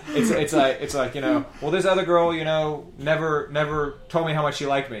 Yeah, it's like well, this other girl, never told me how much she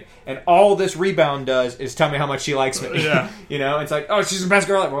liked me, and all this rebound does is tell me how much she likes me. Yeah, it's like, oh, she's the best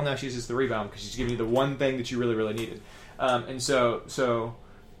girl. Well, no, she's just the rebound because she's giving you the one thing that you really, really needed. And so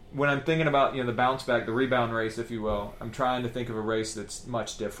when I'm thinking about the bounce back, the rebound race, if you will, I'm trying to think of a race that's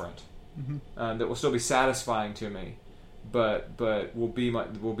much different. That will still be satisfying to me, but will be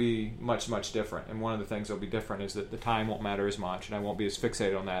much different. And one of the things that'll be different is that the time won't matter as much, and I won't be as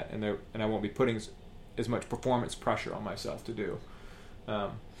fixated on that, and I won't be putting as much performance pressure on myself to do.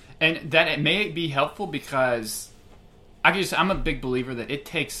 And that it may be helpful because I'm a big believer that it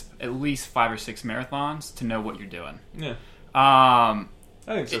takes at least 5 or 6 marathons to know what you're doing. Yeah. I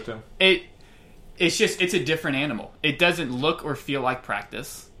think so too. It's a different animal. It doesn't look or feel like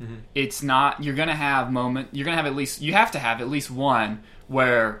practice. It's not. You have to have at least one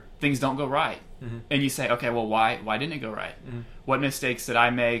where things don't go right, and you say, okay, well, why didn't it go right? What mistakes did I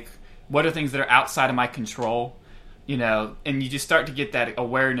make? What are things that are outside of my control? And you just start to get that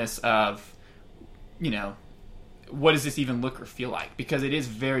awareness of, what does this even look or feel like? Because it is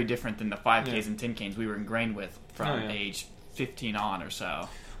very different than the 5Ks and 10Ks we were ingrained with from age 15 on or so.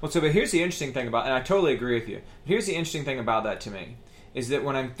 Well, but here's the interesting thing about, and I totally agree with you. Here's the interesting thing about that to me, is that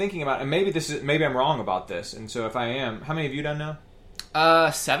when I'm thinking about, and maybe I'm wrong about this, and so if I am, how many have you done now?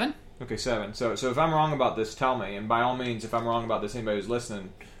 7. Okay, 7. So if I'm wrong about this, tell me, and by all means, if I'm wrong about this, anybody who's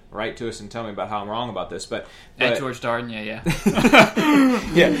listening, write to us and tell me about how I'm wrong about this. But at George Darden, yeah.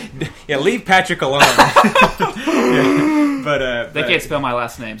 yeah, leave Patrick alone. But they can't spell my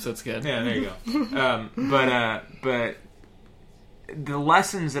last name, so it's good. Yeah, there you go. But the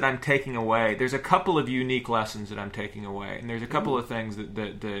lessons that I'm taking away, there's a couple of unique lessons that I'm taking away, and there's a couple of things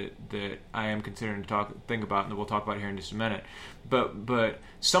that I am considering to think about, and that we'll talk about here in just a minute. But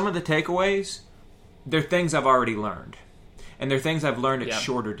some of the takeaways, they're things I've already learned, and they're things I've learned at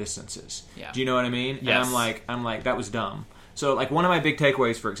shorter distances. Yeah. Do you know what I mean? Yes. And I'm like that was dumb. So like one of my big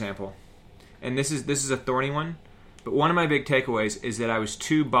takeaways, for example, and this is a thorny one, but one of my big takeaways is that I was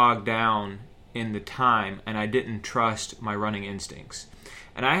too bogged down in the time, and I didn't trust my running instincts.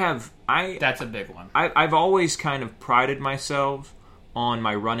 And that's a big one. I've always kind of prided myself on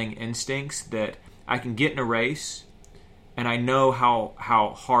my running instincts that I can get in a race and I know how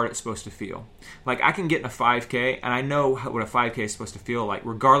hard it's supposed to feel. Like, I can get in a 5K and I know what a 5K is supposed to feel like,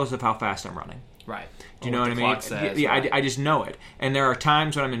 regardless of how fast I'm running. Right. Do you know what I mean? Says, yeah, right. I just know it. And there are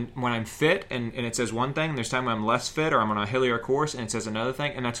times when I'm fit and it says one thing, and there's times when I'm less fit or I'm on a hillier course and it says another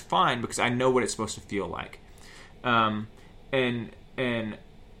thing, and that's fine because I know what it's supposed to feel like. And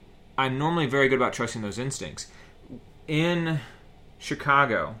I'm normally very good about trusting those instincts. In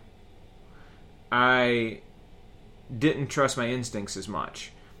Chicago, I didn't trust my instincts as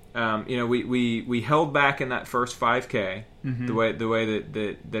much. We held back in that first 5K the way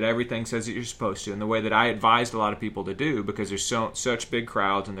that everything says that you're supposed to, and the way that I advised a lot of people to do, because there's such big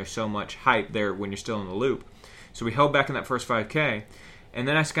crowds and there's so much hype there when you're still in the loop. So we held back in that first 5K, and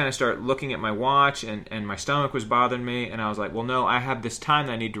then I kind of started looking at my watch, and my stomach was bothering me, and I was like, well, no, I have this time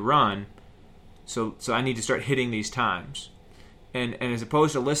that I need to run, so I need to start hitting these times. And as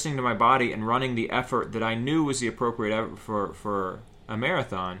opposed to listening to my body and running the effort that I knew was the appropriate effort for a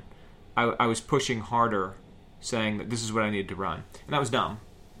marathon, I was pushing harder, saying that this is what I needed to run, and that was dumb.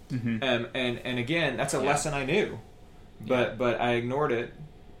 And again, that's a lesson I knew, but I ignored it,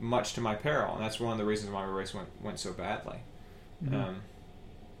 much to my peril, and that's one of the reasons why my race went so badly.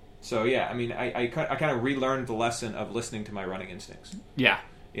 So yeah, I mean, I kind of relearned the lesson of listening to my running instincts. Yeah.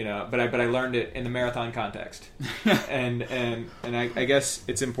 But I learned it in the marathon context, and I guess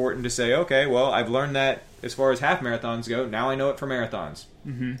it's important to say, okay, well, I've learned that as far as half marathons go. Now I know it for marathons.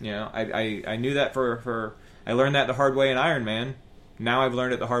 I knew that I learned that the hard way in Ironman. Now I've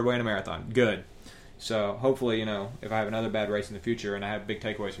learned it the hard way in a marathon. Good. So hopefully, if I have another bad race in the future and I have big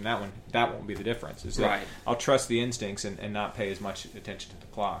takeaways from that one, that won't be the difference. Is that right. I'll trust the instincts and not pay as much attention to the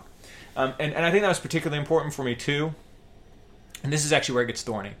clock. And I think that was particularly important for me too. And this is actually where it gets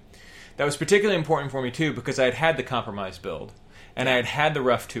thorny. That was particularly important for me too because I had the compromise build, and I had the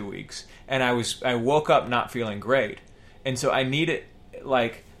rough 2 weeks, and I woke up not feeling great, and so I needed,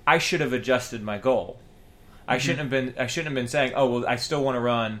 I should have adjusted my goal. I shouldn't have been saying, oh well, I still want to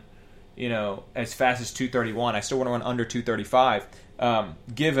run, as fast as 2:31. I still want to run under 2:35.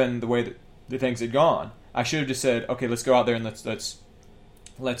 Given the way that the things had gone, I should have just said, okay, let's go out there and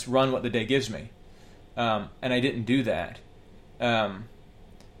let's run what the day gives me, and I didn't do that.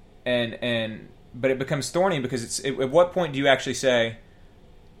 But it becomes thorny because at what point do you actually say,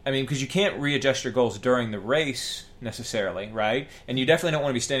 because you can't readjust your goals during the race necessarily, right? And you definitely don't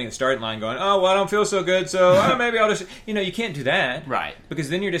want to be standing at the starting line going, oh, well, I don't feel so good, so maybe I'll just, you can't do that. Right. Because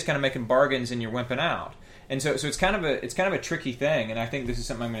then you're just kind of making bargains and you're wimping out. And so it's kind of a tricky thing, and I think this is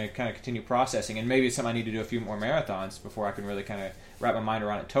something I'm going to kind of continue processing, and maybe it's something I need to do a few more marathons before I can really kind of wrap my mind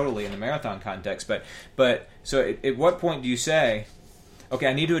around it totally in the marathon context. But so at what point do you say, okay,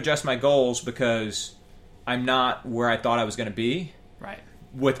 I need to adjust my goals because I'm not where I thought I was going to be, right?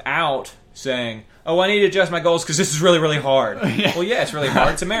 Without saying, oh, I need to adjust my goals because this is really, really hard. Well, yeah, it's really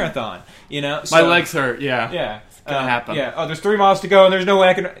hard. It's a marathon, So, my legs hurt. Yeah. It's gonna happen. Yeah. Oh, there's 3 miles to go, and there's no way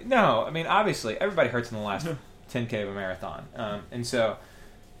I can. No, obviously, everybody hurts in the last 10K of a marathon, and so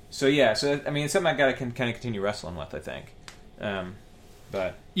yeah. So it's something I got to kind of continue wrestling with, I think.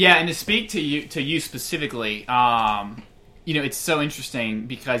 But yeah, and to speak to you specifically, it's so interesting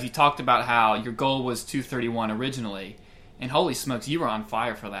because you talked about how your goal was 2:31 originally, and holy smokes, you were on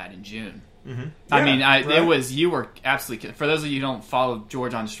fire for that in June. Yeah, you were absolutely. For those of you who don't follow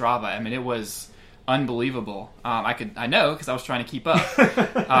George on Strava, it was unbelievable. I know because I was trying to keep up.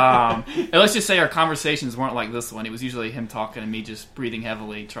 And let's just say our conversations weren't like this one. It was usually him talking and me just breathing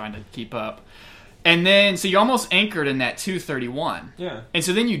heavily, trying to keep up. And then, so you're almost anchored in that 2:31. Yeah. And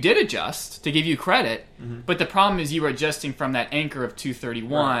so then you did adjust, to give you credit, but the problem is you were adjusting from that anchor of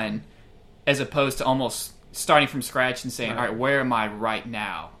 2:31 as opposed to almost starting from scratch and saying, all right, where am I right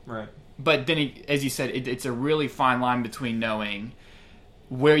now? Right. But then, as you said, it's a really fine line between knowing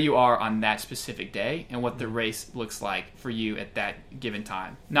where you are on that specific day and what the race looks like for you at that given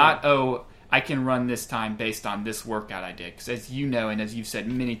time. Not, I can run this time based on this workout I did. Because as you know, and as you've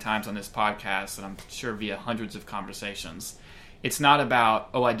said many times on this podcast, and I'm sure via hundreds of conversations, it's not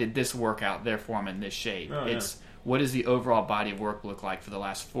about, I did this workout, therefore I'm in this shape. It's what does the overall body of work look like for the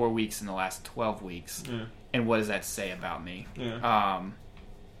last 4 weeks and the last 12 weeks? And what does that say about me?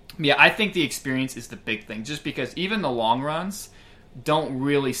 I think the experience is the big thing. Just because even the long runs don't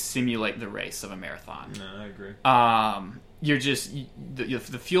really simulate the race of a marathon. No, I agree. You're just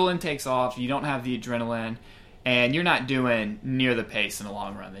the fuel intake's off. You don't have the adrenaline, and you're not doing near the pace in the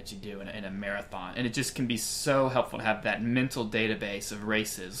long run that you do in a marathon. And it just can be so helpful to have that mental database of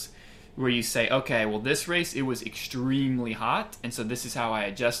races where you say, okay, well, this race it was extremely hot, and so this is how I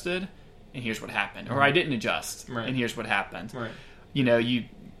adjusted, and here's what happened. Or I didn't adjust, and here's what happened. Right. you.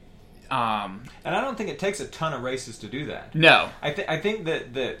 And I don't think it takes a ton of races to do that. No, I think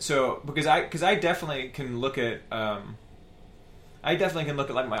that so because I definitely can look at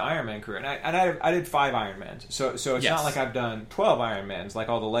like my Ironman career, and I did 5 Ironmans, so it's Yes. not like I've done 12 Ironmans like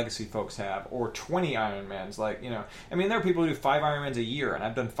all the legacy folks have, or 20 Ironmans like I mean there are people who do 5 Ironmans a year, and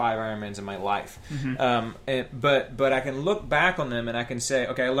I've done 5 Ironmans in my life. But I can look back on them and I can say,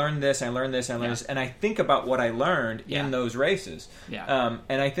 okay, I learned this, and I think about what I learned in those races.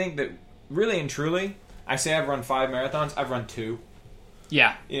 And I think that really and truly, I say I've run 5 marathons, I've run 2.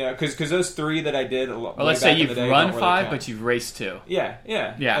 Yeah. Because those 3 that I did. Well, let's say you've run 5, but you've raced 2. Yeah.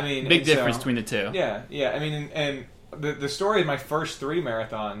 I mean, big difference between the 2. Yeah. I mean, and the story of my first 3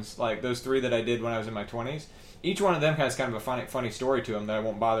 marathons, like those 3 that I did when I was in my 20s, each one of them has kind of a funny story to them that I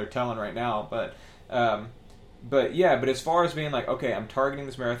won't bother telling right now. But as far as being like, okay, I'm targeting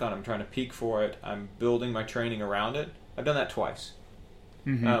this marathon, I'm trying to peak for it, I'm building my training around it, I've done that twice,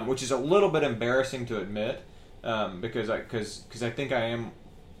 which is a little bit embarrassing to admit. Because I think I am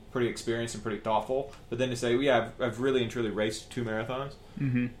pretty experienced and pretty thoughtful, but then to say, I've really and truly raced 2 marathons.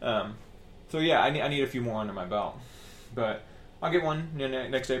 So I need a few more under my belt, but I'll get one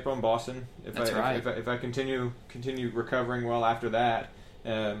next April in Boston. If I continue recovering well after that,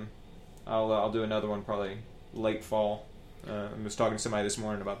 I'll do another one probably late fall. I was talking to somebody this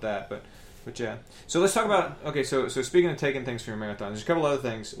morning about that, but yeah. So let's talk about, so speaking of taking things from your marathons, there's a couple other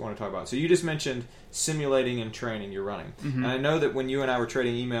things I want to talk about. So you just mentioned simulating and training your running. And I know that when you and I were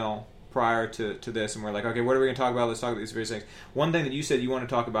trading email prior to this, and we're like, okay, what are we going to talk about? Let's talk about these various things. One thing that you said you want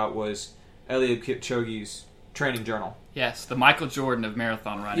to talk about was Eliud Kipchoge's training journal. Yes, the Michael Jordan of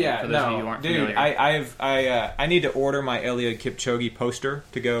marathon running. For those of you who aren't familiar. I need to order my Eliud Kipchoge poster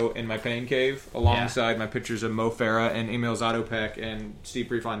to go in my pain cave alongside my pictures of Mo Farah and Emil Zatopek and Steve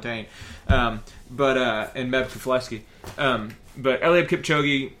Prefontaine, and Meb Keflezighi. But Eliud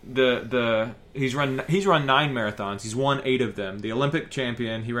Kipchoge, he's run 9 marathons. He's won 8 of them. The Olympic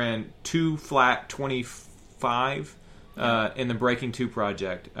champion. He ran 2 flat 25. In the Breaking 2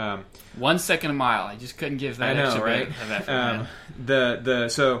 project. 1 second a mile. I just couldn't give that extra bit of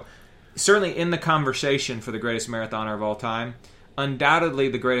effort. So certainly in the conversation for the greatest marathoner of all time, undoubtedly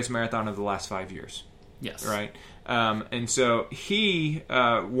the greatest marathoner of the last 5 years. Yes. Right? And so he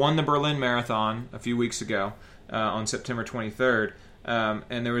won the Berlin Marathon a few weeks ago on September 23rd.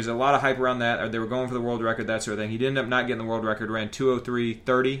 And there was a lot of hype around that. Or they were going for the world record, that sort of thing. He ended up not getting the world record, ran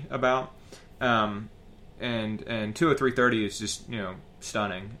 2:03:30 about. And 2:03:30 is just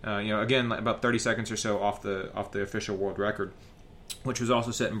stunning. Again, about 30 seconds or so off the official world record, which was also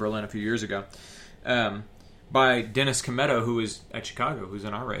set in Berlin a few years ago, by Dennis Cometto, who was at Chicago, who's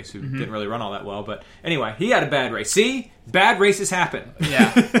in our race, who didn't really run all that well. But anyway, he had a bad race. See, bad races happen.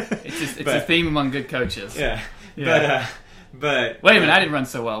 Yeah, it's a theme among good coaches. Yeah. But wait a minute, I didn't run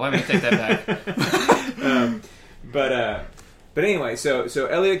so well. Let me take that back. But anyway, so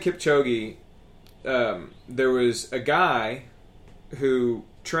Eliud Kipchoge. There was a guy who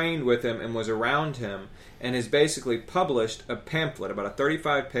trained with him and was around him and has basically published a pamphlet, about a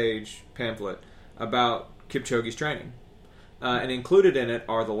 35-page pamphlet about Kipchoge's training. And included in it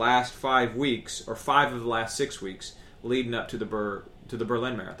are the last 5 weeks, or 5 of the last 6 weeks, leading up to the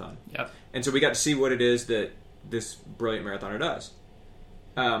Berlin Marathon. Yep. And so we got to see what it is that this brilliant marathoner does.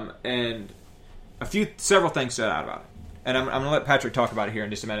 And several things stood out about it. And I'm going to let Patrick talk about it here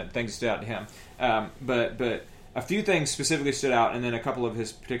in just a minute, things that stood out to him. But a few things specifically stood out, and then a couple of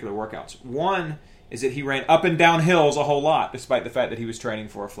his particular workouts. One is that he ran up and down hills a whole lot, despite the fact that he was training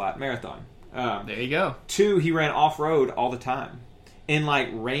for a flat marathon. There you go. 2, he ran off-road all the time, in like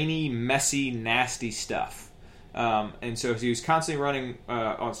rainy, messy, nasty stuff. And so he was constantly running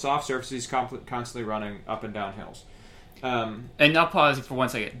on soft surfaces, constantly running up and down hills. And I'll pause for 1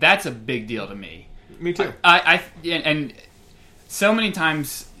 second. That's a big deal to me. Me too. And so many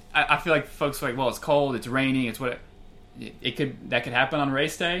times I feel like folks are like, well, it's cold, it's raining, it's what that could happen on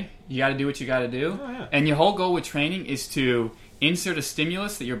race day. You got to do what you got to do. Oh, yeah. And your whole goal with training is to insert a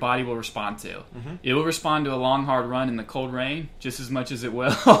stimulus that your body will respond to. Mm-hmm. It will respond to a long, hard run in the cold rain just as much as it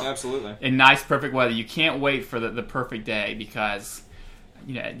will. Absolutely. In nice, perfect weather. You can't wait for the perfect day because,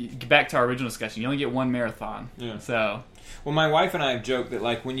 back to our original discussion, you only get one marathon. Yeah. So, well, my wife and I have joked that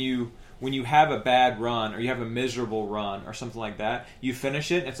like when you have a bad run or you have a miserable run or something like that, you finish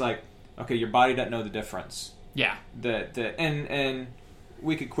it, it's like, okay, your body doesn't know the difference. Yeah. And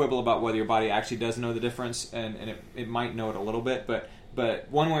we could quibble about whether your body actually does know the difference, and it might know it a little bit, but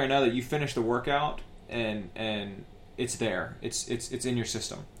one way or another, you finish the workout and it's there. It's in your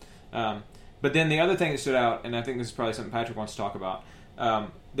system. But then the other thing that stood out, and I think this is probably something Patrick wants to talk about,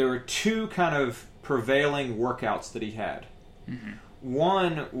 there were 2 kind of prevailing workouts that he had.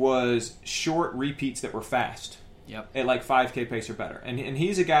 One was short repeats that were fast. Yep. At like 5K pace or better. And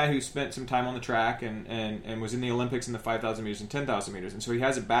he's a guy who spent some time on the track and was in the Olympics in the 5,000 meters and 10,000 meters. And so he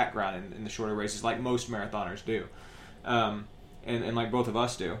has a background in the shorter races like most marathoners do. And like both of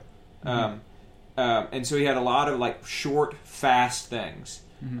us do. And so he had a lot of like short, fast things.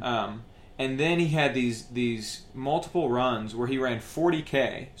 And then he had these multiple runs where he ran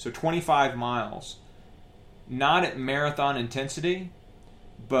 40K, so 25 miles, not at marathon intensity,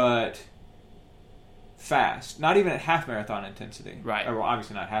 but fast. Not even at half marathon intensity. Right. Well,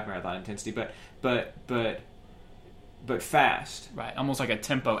 obviously not half marathon intensity, but fast. Right. Almost like a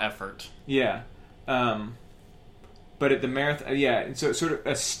tempo effort. Yeah. But at the marathon, yeah, so sort of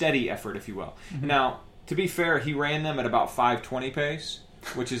a steady effort, if you will. Now, to be fair, he ran them at about 5:20 pace,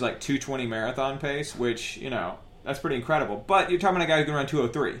 which is like 2:20 marathon pace, which, you know, that's pretty incredible. But you're talking about a guy who can run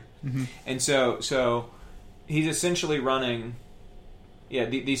 2:03. And so he's essentially running,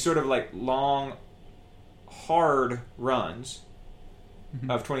 these sort of like long, hard runs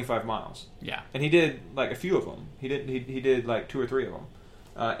of 25 miles. Yeah. And he did like a few of them. He did like 2 or 3 of them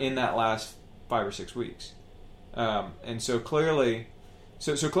in that last 5 or 6 weeks. And so clearly,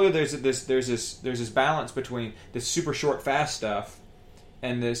 there's this balance between this super short fast stuff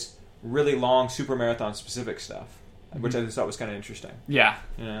and this really long super marathon specific stuff, which I just thought was kind of interesting. Yeah.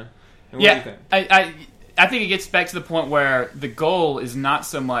 Yeah. And what do you think? I think it gets back to the point where the goal is not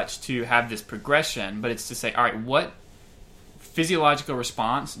so much to have this progression, but it's to say, all right, what physiological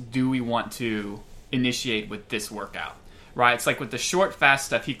response do we want to initiate with this workout? Right? It's like with the short, fast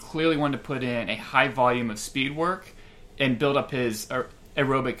stuff, he clearly wanted to put in a high volume of speed work and build up his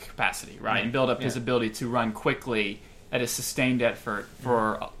aerobic capacity, right? And build up his ability to run quickly at a sustained effort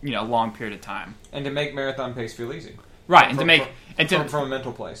for a long period of time. And to make marathon pace feel easy. Right, from a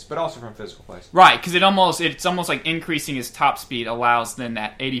mental place, but also from a physical place. Right, because it's almost like increasing his top speed allows then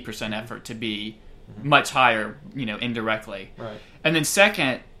that 80% effort to be much higher, indirectly. Right. And then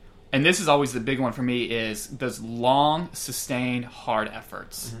second, and this is always the big one for me, is those long, sustained, hard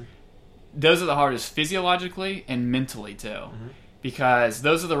efforts. Those are the hardest physiologically and mentally, too. Because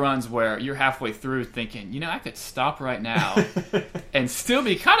those are the runs where you're halfway through thinking, I could stop right now and still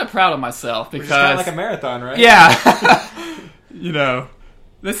be kind of proud of myself. Because, which is kind of like a marathon, right? Yeah.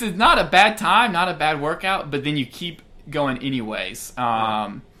 This is not a bad time, not a bad workout, but then you keep going anyways.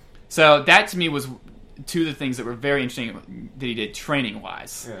 So that to me was two of the things that were very interesting that he did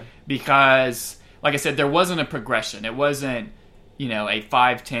training-wise. Yeah. Because, like I said, there wasn't a progression. It wasn't, a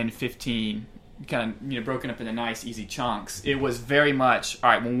 5, 10, 15 kind of, broken up into nice, easy chunks. It was very much,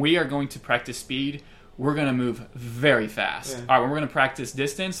 all right, when we are going to practice speed, we're going to move very fast. Yeah. All right, when we're going to practice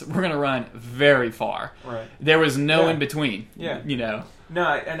distance, we're going to run very far. Right. There was no in between. Yeah. No,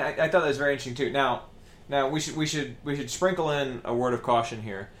 and I thought that was very interesting too. Now we should sprinkle in a word of caution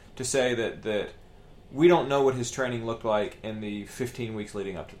here to say that we don't know what his training looked like in the 15 weeks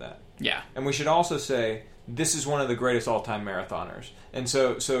leading up to that. Yeah. And we should also say this is one of the greatest all-time marathoners. And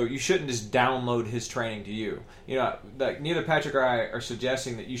so you shouldn't just download his training to you. Like neither Patrick or I are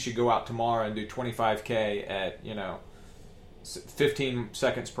suggesting that you should go out tomorrow and do 25K at, 15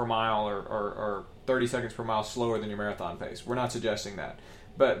 seconds per mile or 30 seconds per mile slower than your marathon pace. We're not suggesting that.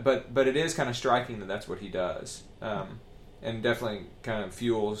 But it is kind of striking that that's what he does. And definitely kind of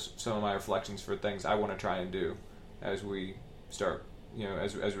fuels some of my reflections for things I want to try and do as we start,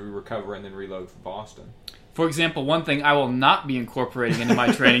 as we recover and then reload for Boston. For example, one thing I will not be incorporating into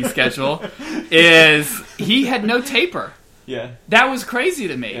my training schedule is he had no taper. Yeah. That was crazy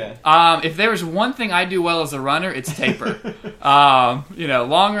to me. Yeah. If there was one thing I do well as a runner, it's taper.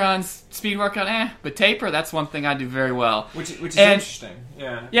 Long runs, speed workout, but taper, that's one thing I do very well. Which is interesting.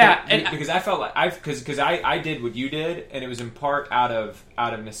 Yeah. Yeah. Because I felt like I did what you did, and it was in part out of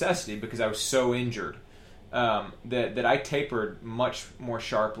necessity because I was so injured. That I tapered much more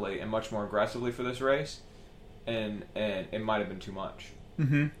sharply and much more aggressively for this race, and it might have been too much.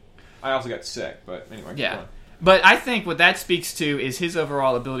 I also got sick, but anyway. Yeah. But I think what that speaks to is his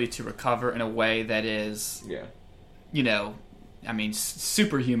overall ability to recover in a way that is,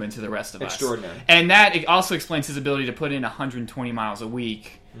 superhuman to the rest of us. Extraordinary. And that it also explains his ability to put in 120 miles a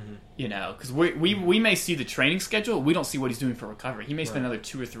week, because we may see the training schedule, we don't see what he's doing for recovery. He may spend another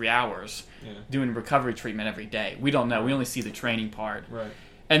 2 or 3 hours doing recovery treatment every day. We don't know. We only see the training part. Right.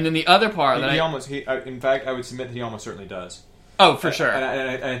 And then the other part in fact, I would submit that he almost certainly does. Oh, for sure.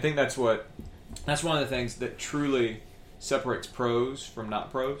 And I think that's one of the things that truly separates pros from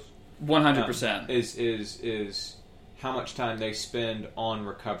not pros. 100%. Is how much time they spend on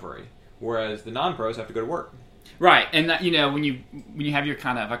recovery, whereas the non-pros have to go to work. Right, and that, when you have your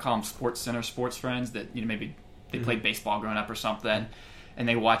kind of, I call them sports center sports friends that maybe they played baseball growing up or something, and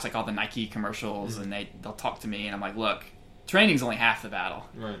they watch like all the Nike commercials, and they'll talk to me, and I'm like, look, training's only half the battle.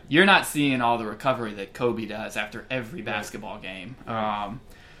 Right. You're not seeing all the recovery that Kobe does after every basketball game. Right.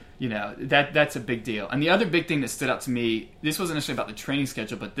 That's a big deal. And the other big thing that stood out to me, this wasn't necessarily about the training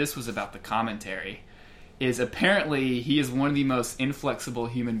schedule, but this was about the commentary, is apparently he is one of the most inflexible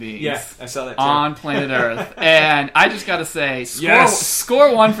human beings I saw that too. on planet Earth. And I just got to say,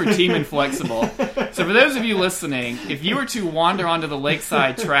 score one for Team Inflexible. So for those of you listening, if you were to wander onto the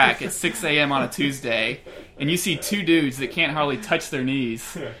lakeside track at 6 a.m. on a Tuesday, and you see two dudes that can't hardly touch their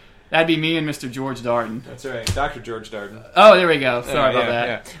knees, that'd be me and Mr. George Darden. That's right, Dr. George Darden. Oh, there we go. Sorry about that.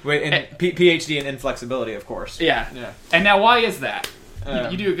 Yeah. Wait, and PhD in inflexibility, of course. Yeah. And now, why is that?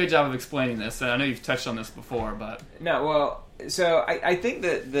 You do a good job of explaining this. I know you've touched on this before, but no. Well, so I think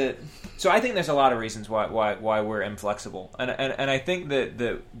that I think there's a lot of reasons why we're inflexible, and I think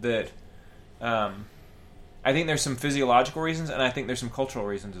that I think there's some physiological reasons, and I think there's some cultural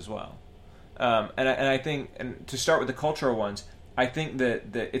reasons as well. And I think, and to start with the cultural ones, I think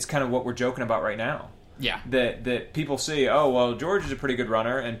that it's kind of what we're joking about right now. Yeah. That people see, oh, well, George is a pretty good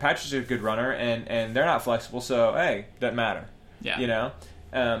runner, and Patrick's a good runner, and they're not flexible, so, hey, doesn't matter. Yeah. You know?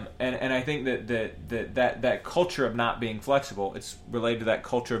 And I think that culture of not being flexible, it's related to that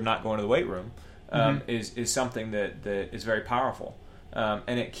culture of not going to the weight room, is something that is very powerful.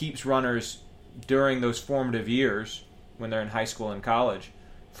 And it keeps runners during those formative years, when they're in high school and college,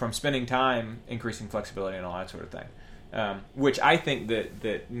 from spending time increasing flexibility and all that sort of thing. Which I think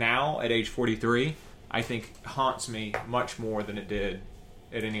that now, at age 43, I think haunts me much more than it did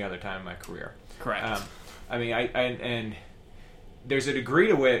at any other time in my career. Correct. And there's a degree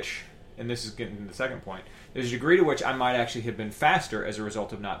to which, and this is getting to the second point, there's a degree to which I might actually have been faster as a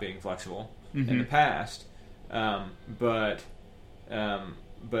result of not being flexible in the past. But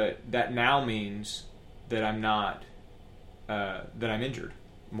that now means that I'm not, that I'm injured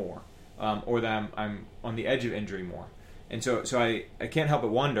more, or that I'm on the edge of injury more. And so I can't help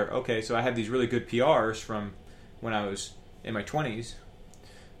but wonder, okay, so I had these really good PRs from when I was in my 20s,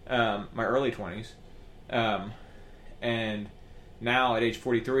 my early 20s, and now at age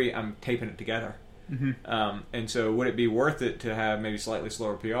 43, I'm taping it together. And so would it be worth it to have maybe slightly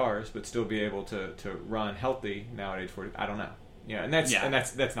slower PRs, but still be able to run healthy now at age 40? I don't know. And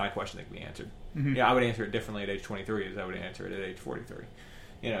that's not a question that can be answered. Yeah, I would answer it differently at age 23 as I would answer it at age 43.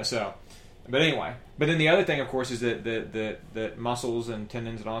 But anyway. But then the other thing, of course, is that muscles and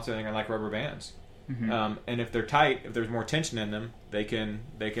tendons and all that sort of thing are like rubber bands. And if they're tight, if there's more tension in them, they can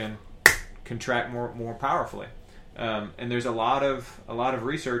contract more powerfully. And there's a lot of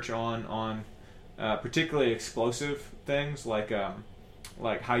research on particularly explosive things like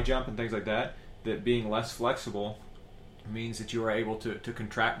high jump and things like that being less flexible means that you are able to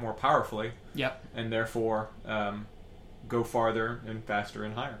contract more powerfully. Yep. And therefore go farther and faster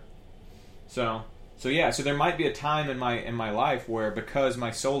and higher. So there might be a time in my life where, because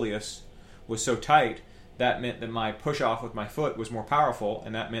my soleus was so tight, that meant that my push off with my foot was more powerful,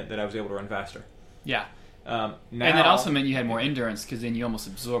 and that meant that I was able to run faster. Yeah. Now, and it also meant you had more endurance, because then you almost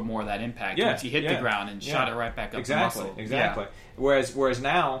absorbed more of that impact once you hit the ground and shot it right back up the muscle. Exactly. Yeah. Whereas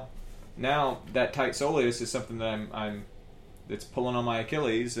now that tight soleus is something that I'm that's pulling on my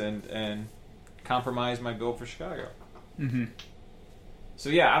Achilles and compromise my goal for Chicago. So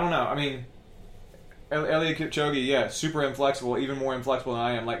I don't know. I mean, Eliud Kipchoge, super inflexible, even more inflexible than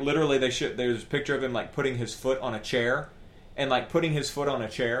I am. Like, literally, there's a picture of him like putting his foot on a chair, and like putting his foot on a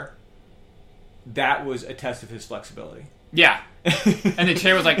chair, that was a test of his flexibility. Yeah. And the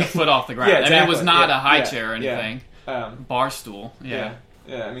chair was like a foot off the ground. Exactly. I mean, it was not a high chair or anything. Bar stool. Yeah.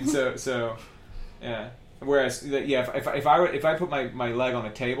 I mean, so. Whereas, if I put my leg on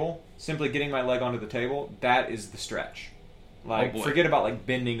a table, simply getting my leg onto the table, that is the stretch. Like, forget about like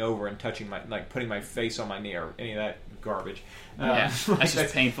bending over and touching putting my face on my knee or any of that garbage. That's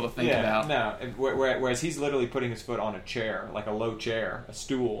just painful to think about. No, whereas he's literally putting his foot on a chair, like a low chair, a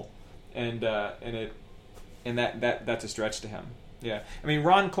stool, and that's a stretch to him. Yeah, I mean,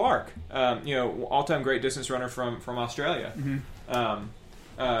 Ron Clark, all-time great distance runner from Australia.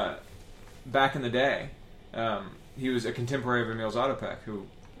 Back in the day, he was a contemporary of Emil Zatopek, who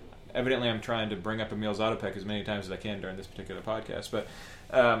evidently I'm trying to bring up Emil Zatopek as many times as I can during this particular podcast. But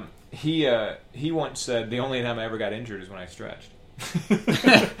he once said, the only time I ever got injured is when I stretched.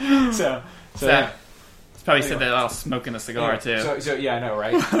 so He's probably said that while smoking a cigar too. So I know,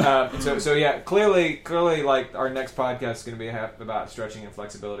 right? Clearly, like, our next podcast is going to be about stretching and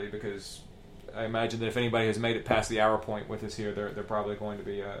flexibility, because I imagine that if anybody has made it past the hour point with us here, they're probably going to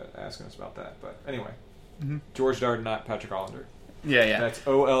be asking us about that. But anyway, George Darden, not Patrick Hollander. Yeah. That's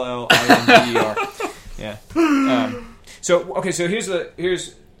OLLINDER. Yeah. So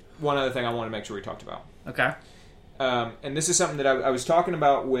here's one other thing I want to make sure we talked about. Okay. And this is something that I was talking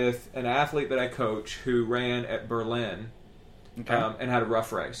about with an athlete that I coach who ran at Berlin, and had a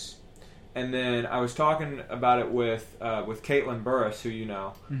rough race. And then I was talking about it with Caitlin Burris, who you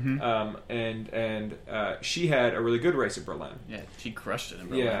know, and she had a really good race at Berlin. Yeah, she crushed it in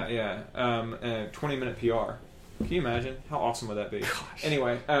Berlin. Yeah. 20-minute PR. Can you imagine? How awesome would that be? Gosh.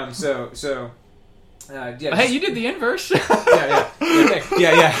 Anyway, Hey, you did the inverse. Yeah.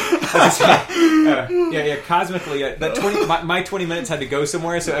 Cosmically, that my 20 minutes had to go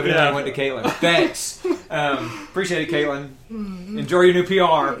somewhere, so everybody went to Caitlin. Thanks. Appreciate it, Caitlin. Enjoy your new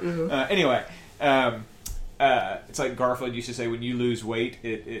PR. Anyway, it's like Garfield used to say: when you lose weight,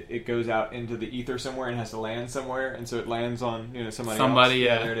 it goes out into the ether somewhere and has to land somewhere, and so it lands on somebody else.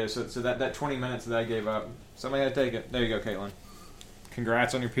 Yeah, there it is. So that 20 minutes that I gave up, somebody had to take it. There you go, Caitlin.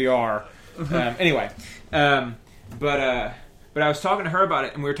 Congrats on your PR. Anyway, but I was talking to her about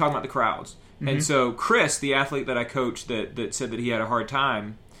it, and we were talking about the crowds. And so Chris, the athlete that I coached, that said that he had a hard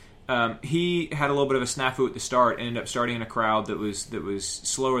time, he had a little bit of a snafu at the start, and ended up starting in a crowd that was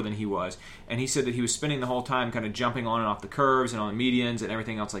slower than he was. And he said that he was spending the whole time kind of jumping on and off the curves and on the medians and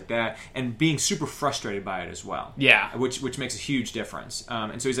everything else like that, and being super frustrated by it as well. Yeah, which makes a huge difference.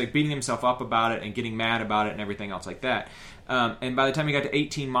 And so he's like beating himself up about it and getting mad about it and everything else like that. And by the time he got to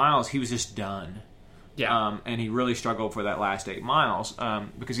 18 miles, he was just done. Yeah. And he really struggled for that last 8 miles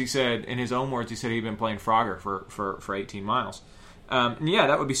because he said, in his own words, he said he'd been playing Frogger for 18 miles. And yeah,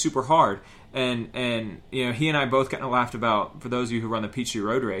 that would be super hard. And he and I both kind of laughed about, for those of you who run the Peachtree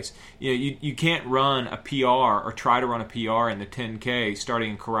Road Race, you can't run a PR or try to run a PR in the 10K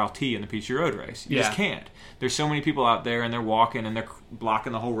starting in Corral T in the Peachtree Road Race. You just can't. There's so many people out there, and they're walking and they're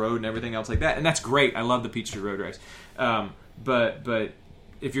blocking the whole road and everything else like that. And that's great. I love the Peachtree Road Race. But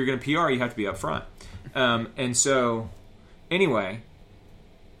if you're going to PR, you have to be up front. And so, anyway,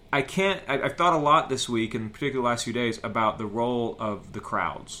 I've thought a lot this week, and particularly the last few days, about the role of the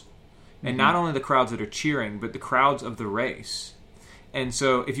crowds. And not only the crowds that are cheering, but the crowds of the race. And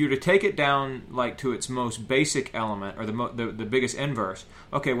so, if you were to take it down like to its most basic element, or the biggest inverse,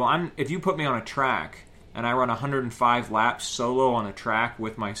 okay, well, if you put me on a track and I run 105 laps solo on a track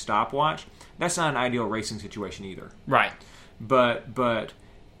with my stopwatch, that's not an ideal racing situation either. Right. But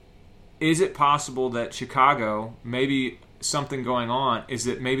is it possible that Chicago, maybe something going on is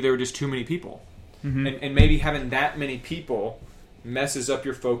that maybe there were just too many people, and maybe having that many people messes up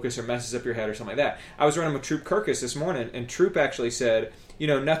your focus or messes up your head or something like that. I was running with Troop Kirkus this morning, and Troop actually said,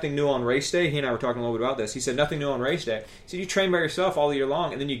 nothing new on race day. He and I were talking a little bit about this. He said, nothing new on race day. He said, you train by yourself all year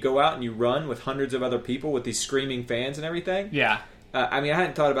long, and then you go out and you run with hundreds of other people with these screaming fans and everything. Yeah. I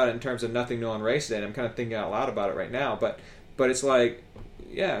hadn't thought about it in terms of nothing new on race day, and I'm kind of thinking out loud about it right now, but it's like,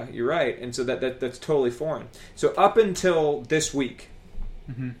 yeah, you're right. And so that's totally foreign. So up until this week,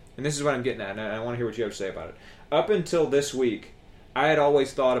 and this is what I'm getting at, and I want to hear what you have to say about it. Up until this week, I had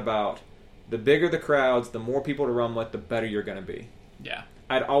always thought about the bigger the crowds, the more people to run with, the better you're going to be. Yeah.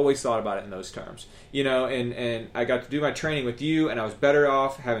 I'd always thought about it in those terms. And I got to do my training with you, and I was better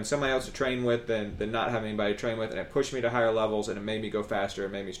off having somebody else to train with than not having anybody to train with, and it pushed me to higher levels, and it made me go faster, it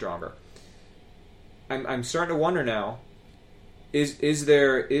made me stronger. I'm starting to wonder now, is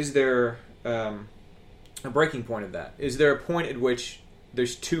there a breaking point of that? Is there a point at which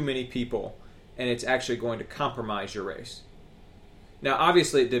there's too many people and it's actually going to compromise your race? Now,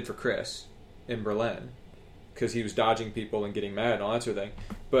 obviously it did for Chris in Berlin because he was dodging people and getting mad and all that sort of thing.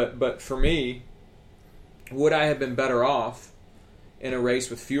 But for me, would I have been better off in a race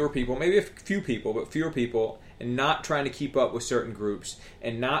with fewer people, maybe a few people, but fewer people, and not trying to keep up with certain groups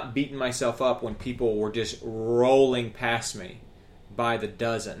and not beating myself up when people were just rolling past me by the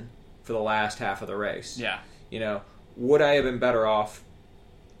dozen for the last half of the race? Yeah. Would I have been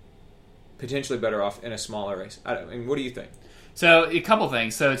potentially better off in a smaller race? What do you think? So a couple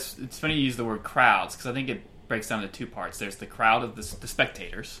things. So it's funny you use the word crowds because I think it breaks down into two parts. There's the crowd of the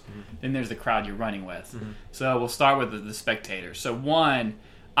spectators, then there's the crowd you're running with. So we'll start with the spectators. So one,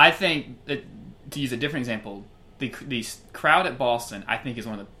 I think that, to use a different example, the crowd at Boston, I think, is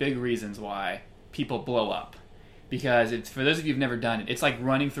one of the big reasons why people blow up. Because for those of you who've never done it, it's like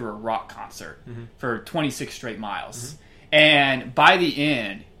running through a rock concert for 26 straight miles. And by the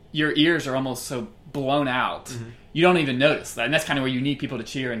end, your ears are almost so blown out, you don't even notice that. And that's kind of where you need people to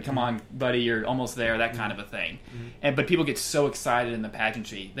cheer and come on, buddy, you're almost there, that kind of a thing. But people get so excited in the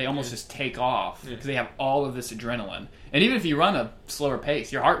pageantry, they almost just take off because they have all of this adrenaline. And even if you run a slower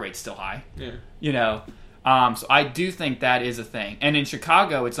pace, your heart rate's still high. So I do think that is a thing. And in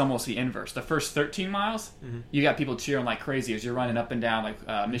Chicago, it's almost the inverse. The first 13 miles, you got people cheering like crazy as you're running up and down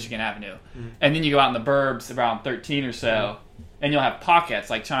like Michigan Avenue. And then you go out in the burbs around 13 or so, and you'll have pockets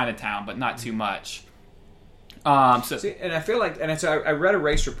like Chinatown, but not too much. See, and I feel like, I read a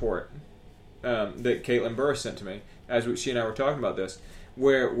race report that Caitlin Burris sent to me as she and I were talking about this,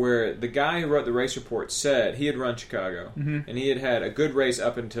 where the guy who wrote the race report said he had run Chicago, and he had a good race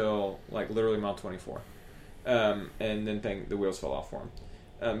up until like literally mile 24, and then the wheels fell off for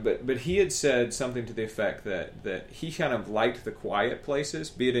him. But he had said something to the effect that he kind of liked the quiet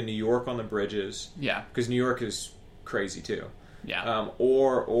places, be it in New York on the bridges, because New York is crazy too. Yeah.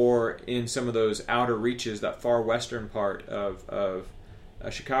 Or in some of those outer reaches, that far western part of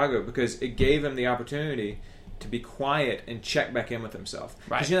Chicago, because it gave him the opportunity to be quiet and check back in with himself.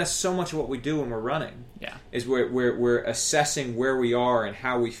 Because that's so much of what we do when we're running. Yeah. Is we're assessing where we are and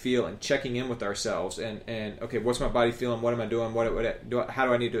how we feel and checking in with ourselves and okay, what's my body feeling? What am I doing? How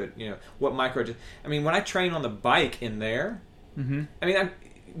do I need to what micro? I mean, when I train on the bike in there, I mean,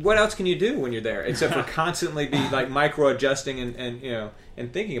 what else can you do when you're there except for constantly be like micro adjusting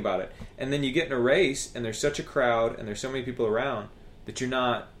and thinking about it? And then you get in a race and there's such a crowd and there's so many people around that you're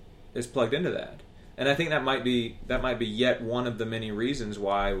not as plugged into that. And I think that might be yet one of the many reasons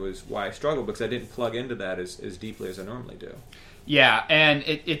why I struggled, because I didn't plug into that as deeply as I normally do. Yeah, and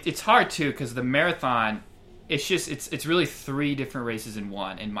it's hard too, because the marathon, it's really 3 different races in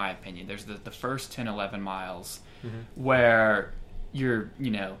one, in my opinion. There's the first 10, 11 miles where you're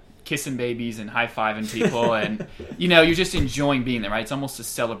kissing babies and high-fiving people and you're just enjoying being there, right? It's almost a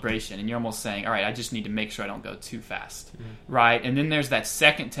celebration, and you're almost saying, all right, I just need to make sure I don't go too fast, right? And then there's that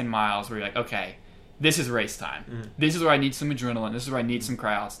second 10 miles where you're like, okay, this is race time. This is where I need some adrenaline. This is where I need some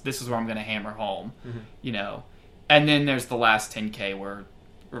crowds. This is where I'm going to hammer home, And then there's the last 10K where,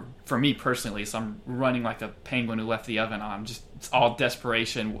 for me personally, so I'm running like a penguin who left the oven on. Just it's all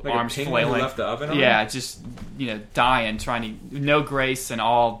desperation, like arms a penguin flailing. Who left the oven on? Yeah, just dying, trying to no grace and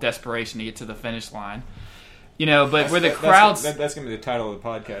all desperation to get to the finish line. But where the crowds. That's going to be the title of the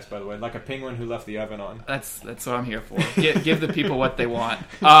podcast, by the way. Like a penguin who left the oven on. That's what I'm here for. Give the people what they want.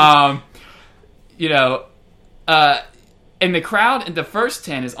 And the crowd in the first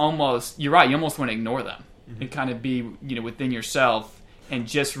 10 is almost, you're right, you almost want to ignore them and kind of be, within yourself and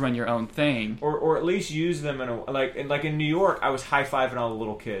just run your own thing. Or at least use them like in New York, I was high-fiving all the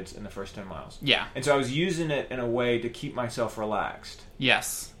little kids in the first 10 miles. Yeah. And so I was using it in a way to keep myself relaxed.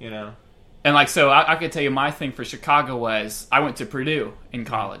 Yes. And so I could tell you my thing for Chicago was I went to Purdue in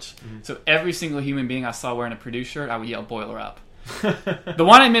college. So every single human being I saw wearing a Purdue shirt, I would yell, "Boiler up." The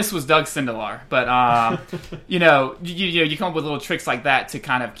one I missed was Doug Sindelar, but you come up with little tricks like that to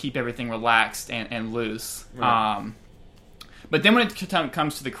kind of keep everything relaxed and loose. Right. But then when it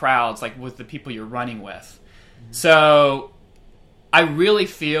comes to the crowds, like with the people you're running with, so I really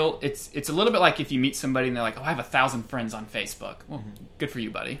feel it's a little bit like if you meet somebody and they're like, "Oh, I have 1,000 friends on Facebook." Well, good for you,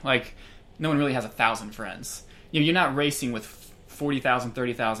 buddy. Like, no one really has 1,000 friends. You're not racing with 40,000,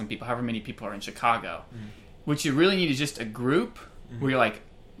 30,000 people, however many people are in Chicago. What you really need is just a group where you're like,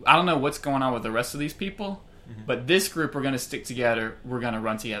 I don't know what's going on with the rest of these people, but this group, we're going to stick together, we're going to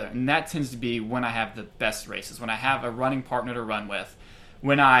run together. And that tends to be when I have the best races, when I have a running partner to run with,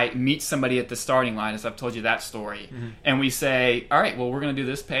 when I meet somebody at the starting line, as I've told you that story, and we say, all right, well, we're going to do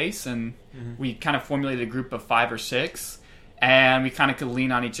this pace, and we kind of formulated a group of 5 or 6, and we kind of could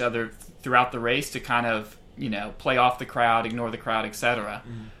lean on each other throughout the race to kind of, play off the crowd, ignore the crowd, etc.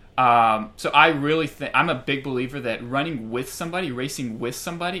 So I really think I'm a big believer that running with somebody, racing with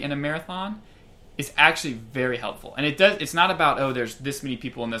somebody in a marathon is actually very helpful. And it's not about, there's this many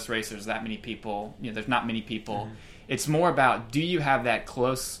people in this race, there's that many people, there's not many people. It's more about, do you have that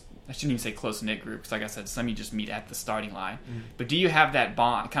close, I shouldn't even say close-knit group, because like I said, some you just meet at the starting line. But do you have that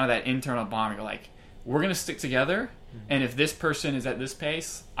bond, kind of that internal bond where you're like, we're going to stick together, and if this person is at this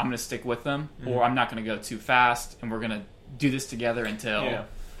pace, I'm going to stick with them, or I'm not going to go too fast, and we're going to do this together until... Yeah.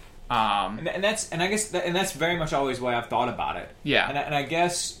 And that's very much always the way I've thought about it. Yeah. And I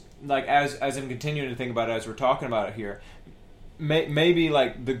guess like as I'm continuing to think about it as we're talking about it here, maybe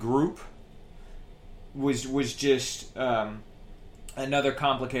like the group was just another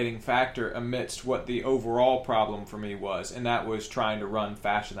complicating factor amidst what the overall problem for me was, and that was trying to run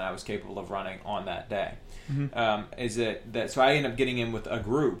faster than I was capable of running on that day. Is that so I ended up getting in with a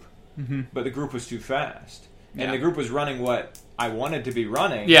group, but the group was too fast, and the group was running what I wanted to be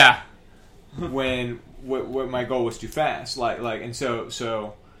running. Yeah. When what my goal was too fast, and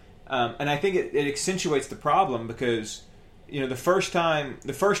so and I think it accentuates the problem because the first time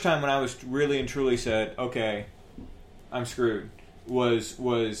when I was really and truly said, okay, I'm screwed,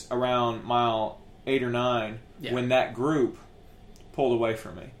 was around mile 8 or 9 when that group pulled away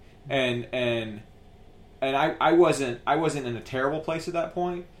from me, and I wasn't in a terrible place at that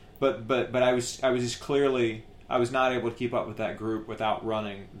point, but I was just clearly I was not able to keep up with that group without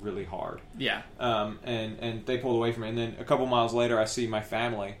running really hard. Yeah. And they pulled away from me, and then a couple miles later I see my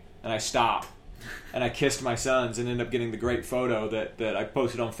family and I stop. And I kissed my sons and ended up getting the great photo that I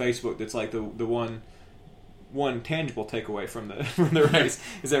posted on Facebook. That's like the one tangible takeaway from the race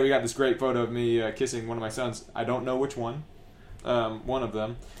is that we got this great photo of me kissing one of my sons. I don't know which one. One of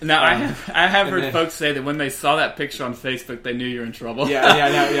them. Now I have heard folks say that when they saw that picture on Facebook, they knew you were in trouble.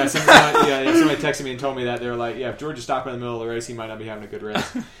 Yeah. Somebody texted me and told me that. They were like, "Yeah, if George is stopping in the middle of the race, he might not be having a good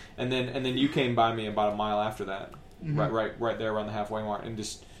race." and then you came by me about a mile after that, right there around the halfway mark, and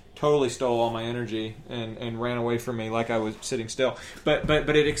just totally stole all my energy and ran away from me like I was sitting still. But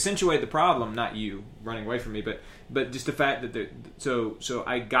it accentuated the problem, not you running away from me, but just the fact that so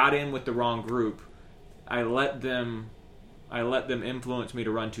I got in with the wrong group. I let them influence me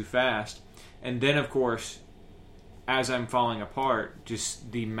to run too fast, and then of course, as I'm falling apart,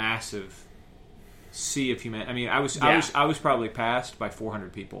 just the massive sea of humanity. I mean, I was probably passed by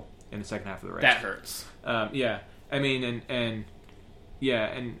 400 people in the second half of the race. That hurts. I mean, and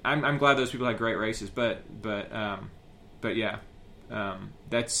I'm glad those people had great races, but yeah,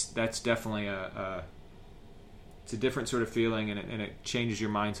 that's definitely it's a different sort of feeling, and it changes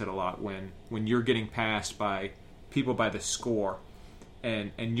your mindset a lot when you're getting passed by people by the score,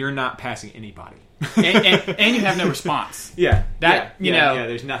 and you're not passing anybody, and you have no response.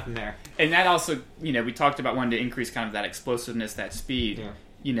 There's nothing there, and that also, we talked about wanting to increase kind of that explosiveness, that speed.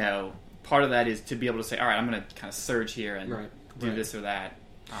 Yeah. Part of that is to be able to say, all right, I'm going to kind of surge here and do this or that.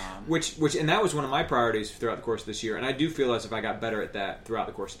 Which and that was one of my priorities throughout the course of this year, and I do feel as if I got better at that throughout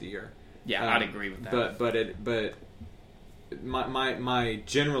the course of the year. Yeah, I'd agree with that. But my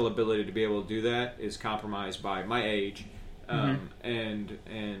general ability to be able to do that is compromised by my age,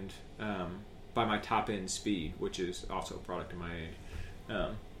 and by my top end speed, which is also a product of my age.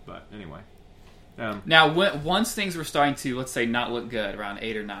 But anyway. Now, once things were starting to, let's say, not look good around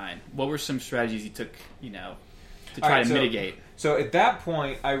 8 or 9, what were some strategies you took, to try to mitigate? So at that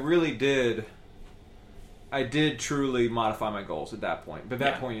point, I did truly modify my goals at that point. But at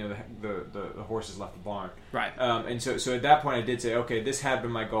that point, the horses left the barn. Right. And so at that point, I did say, okay, this had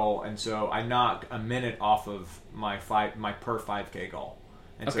been my goal, and so I knocked a minute off of my per 5K goal.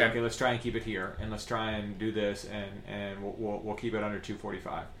 And so, okay, let's try and keep it here, and let's try and do this, and we'll keep it under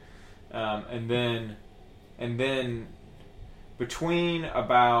 2:45. And then between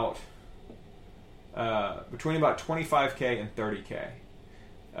about 25K and 30K,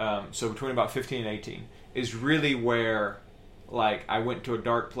 so between about 15 and 18 is really where, like, I went to a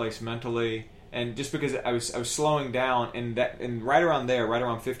dark place mentally, and just because I was slowing down, and right around there, right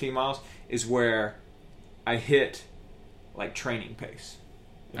around 15 miles is where I hit like training pace.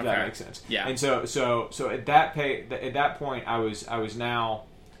 If that makes sense. Yeah. And so at that point I was now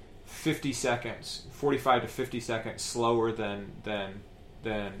 50 seconds, 45 to 50 seconds slower than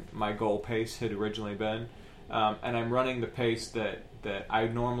my goal pace had originally been, and I'm running the pace that I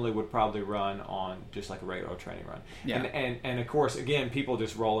normally would probably run on just like a regular training run. Yeah. And of course, again, people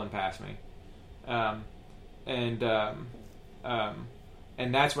just rolling past me, and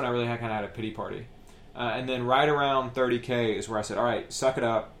that's when I really kind of had a pity party. And then right around 30K is where I said, all right, suck it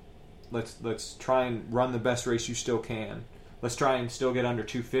up. Let's try and run the best race you still can. Let's try and still get under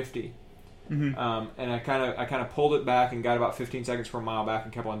 250. Mm-hmm. And I kind of pulled it back and got about 15 seconds per mile back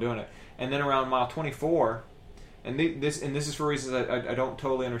and kept on doing it. And then around mile 24, and this is for reasons I don't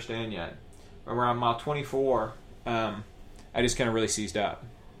totally understand yet. Around mile 24, I just kind of really seized up,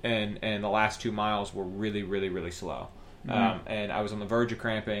 and the last 2 miles were really, really, really slow. Mm-hmm. And I was on the verge of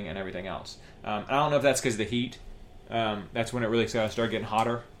cramping and everything else. I don't know if that's because of the heat. That's when it really started getting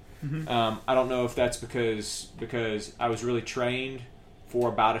hotter. Mm-hmm. I don't know if that's because I was really trained for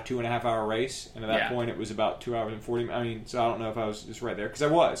about a 2.5 hour race, and at that point it was about 2 hours and 40. I mean, so I don't know if I was just right there, because I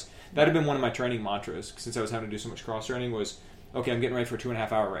was. That had been one of my training mantras since I was having to do so much cross training. Was okay, I'm getting ready for a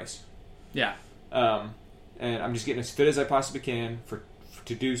 2.5 hour race. Yeah. And I'm just getting as fit as I possibly can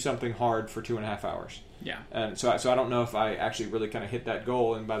to do something hard for 2.5 hours. Yeah. And so I don't know if I actually really kind of hit that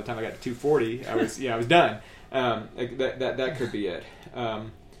goal, and by the time I got to 240, I was done. That could be it.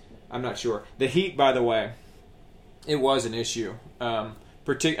 I'm not sure. The heat, by the way, it was an issue.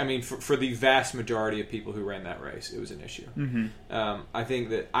 For the vast majority of people who ran that race, it was an issue. Mm-hmm. I think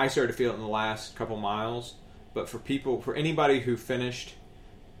that I started to feel it in the last couple miles, but for anybody who finished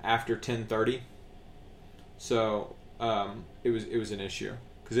after 10:30, so it was an issue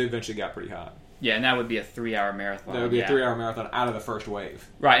because it eventually got pretty hot. Yeah, and that would be a 3-hour marathon. That would be a 3-hour marathon out of the first wave.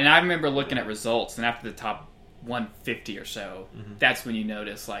 Right, and I remember looking at results, and after the top 150 or so, that's when you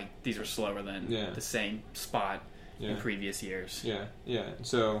notice like these are slower than the same spot in previous years. Yeah.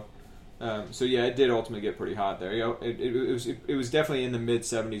 So yeah, it did ultimately get pretty hot there. It was definitely in the mid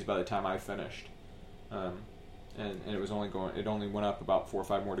 70s by the time I finished, and it was only went up about 4 or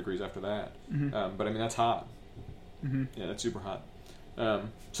 5 more degrees after that. But I mean that's hot. Yeah, that's super hot.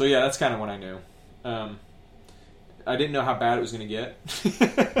 So yeah, that's kind of when I knew. I didn't know how bad it was going to get.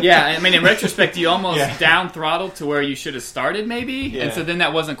 Yeah, I mean, in retrospect, you almost down throttled to where you should have started, maybe, and so then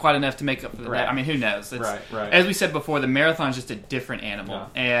that wasn't quite enough to make up for that. I mean, who knows? Right. As we said before, the marathon is just a different animal,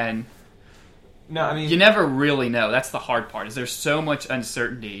 and no, I mean, you never really know. That's the hard part. Is there's so much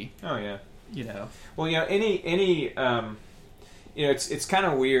uncertainty. Oh yeah. Well, any it's kind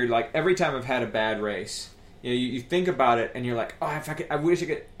of weird. Like every time I've had a bad race. You think about it and you're like, oh, I wish I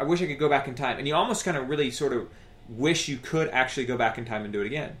could go back in time, and you almost kind of really sort of wish you could actually go back in time and do it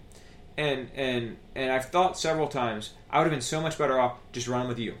again. And I've thought several times I would have been so much better off just running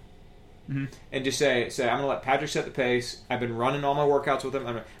with you, and just say I'm going to let Patrick set the pace. I've been running all my workouts with him.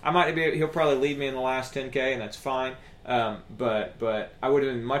 He'll probably lead me in the last 10K, and that's fine. But I would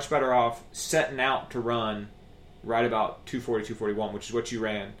have been much better off setting out to run right about 240, 241, which is what you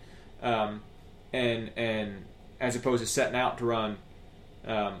ran. And as opposed to setting out to run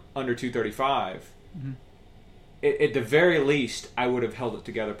under 235, at the very least, I would have held it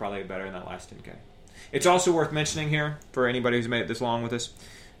together probably better in that last 10K. It's also worth mentioning here, for anybody who's made it this long with us,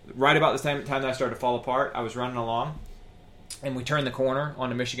 right about the time that I started to fall apart, I was running along, and we turned the corner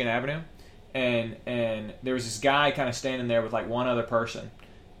onto Michigan Avenue, and there was this guy kind of standing there with like one other person,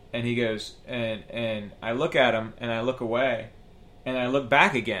 and he goes, and I look at him, and I look away, and I look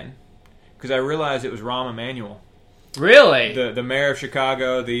back again, because I realized it was Rahm Emanuel. Really? The mayor of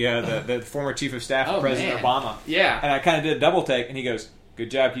Chicago, the former chief of staff of President Obama. Yeah. And I kind of did a double take, and he goes, "Good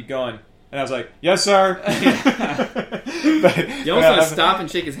job, keep going." And I was like, "Yes, sir." You almost want to stop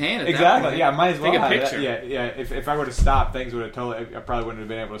and shake his hand. Exactly. Yeah, I might as well take a picture. Yeah. If I would have stopped, things would have I probably wouldn't have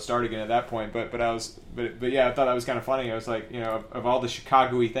been able to start again at that point. But yeah, I thought that was kind of funny. I was like, of all the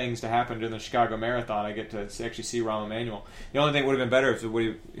Chicago-y things to happen during the Chicago Marathon, I get to actually see Rahm Emanuel. The only thing would have been better if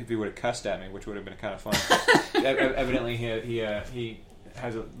he would have cussed at me, which would have been kind of fun. Evidently, he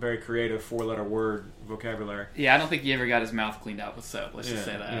has a very creative 4-letter word vocabulary. Yeah, I don't think he ever got his mouth cleaned out with soap. Let's just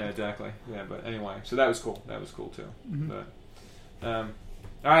say that. Yeah, exactly. Yeah, but anyway, so that was cool. That was cool too. But, all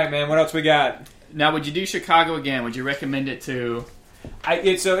right, man. What else we got? Now, would you do Chicago again? Would you recommend it to?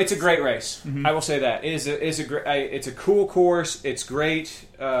 It's a great race. I will say that it's a cool course. It's great,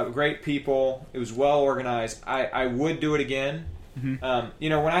 great people. It was well organized. I would do it again. When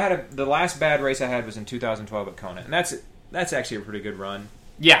I had the last bad race I had was in 2012 at Kona, and that's actually a pretty good run.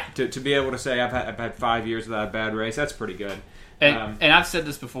 Yeah, to be able to say I've had 5 years without a bad race, that's pretty good. And I've said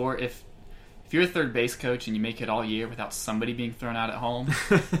this before: if you're a third base coach and you make it all year without somebody being thrown out at home,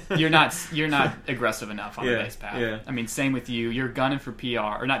 you're not aggressive enough on the base path. Yeah. I mean, same with you. You're gunning for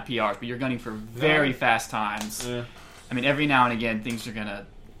PR, or not PRs, but you're gunning for very fast times. Yeah. I mean, every now and again, things are gonna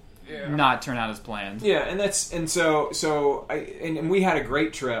not turn out as planned. Yeah, and so we had a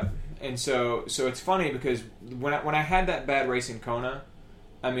great trip, and so it's funny because when I had that bad race in Kona,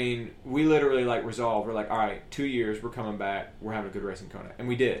 I mean, we literally resolved. We're like, all right, 2 years, we're coming back. We're having a good race in Kona, and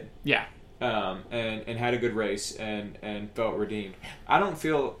we did. Yeah. And had a good race and felt redeemed. I don't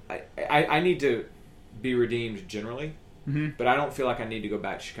feel I need to be redeemed generally, but I don't feel like I need to go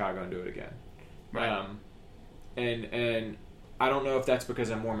back to Chicago and do it again. Right. And I don't know if that's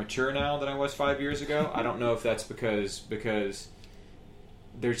because I'm more mature now than I was 5 years ago. I don't know if that's because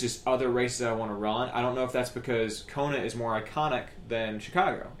there's just other races I want to run. I don't know if that's because Kona is more iconic than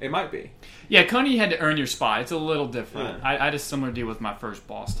Chicago. It might be. Yeah, Kona, you had to earn your spot. It's a little different. Yeah. I had a similar deal with my first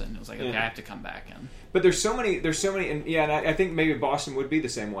Boston. It was like, okay, I have to come back in. But there's so many, and I think maybe Boston would be the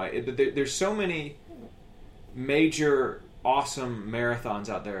same way. But there's so many major, awesome marathons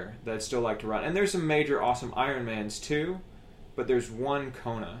out there that I'd still like to run. And there's some major, awesome Ironmans too, but there's one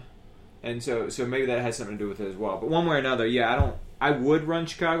Kona. And so maybe that has something to do with it as well. But one way or another, I would run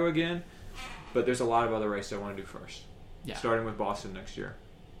Chicago again, but there's a lot of other races I want to do first. Yeah. Starting with Boston next year.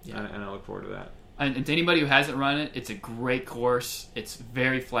 Yeah. And I look forward to that. And to anybody who hasn't run it, it's a great course. It's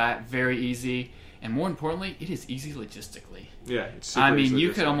very flat, very easy, and more importantly, it is easy logistically. Yeah, it's super easy. You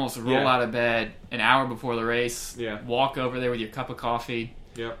could almost roll out of bed an hour before the race, walk over there with your cup of coffee,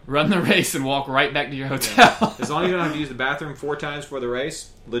 run the race, and walk right back to your hotel. Yeah. As long as you don't have to use the bathroom 4 times before the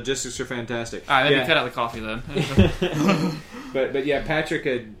race, logistics are fantastic. All right, maybe cut out the coffee then. But yeah, Patrick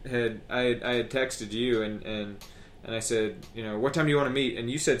I had texted you and And I said, what time do you want to meet? And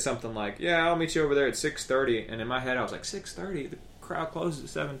you said something like, yeah, I'll meet you over there at 6:30. And in my head, I was like, 6:30? The crowd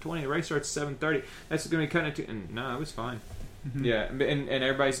closes at 7:20. The race starts at 7:30. That's going to be cutting it to... And no, it was fine. Mm-hmm. Yeah, and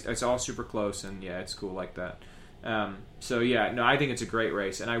everybody's... It's all super close, and yeah, it's cool like that. So yeah, no, I think it's a great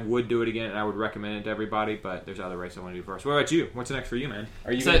race, and I would do it again, and I would recommend it to everybody, but there's other races I want to do first. What about you? What's next for you, man?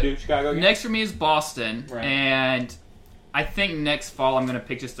 Are you going to do Chicago again? Next for me is Boston, right. And I think next fall I'm going to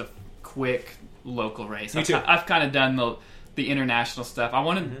pick just a quick local race. Me too. I've kind of done the international stuff. I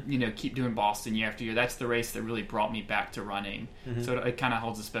want to keep doing Boston year after year. That's the race that really brought me back to running, so it kind of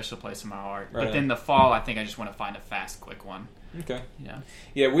holds a special place in my heart. Right. But then the fall, I think I just want to find a fast, quick one. Okay. Yeah.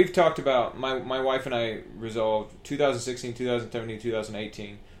 Yeah, we've talked about, my wife and I resolved 2016, 2017,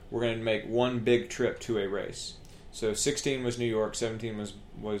 2018, we're going to make one big trip to a race. So 16 was New York, 17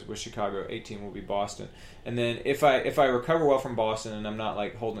 was Chicago, 18 will be Boston. And then if I recover well from Boston and I'm not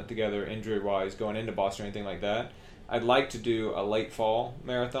like holding it together injury-wise going into Boston or anything like that, I'd like to do a late fall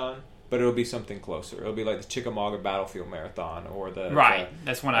marathon, but it'll be something closer. It'll be like the Chickamauga Battlefield Marathon or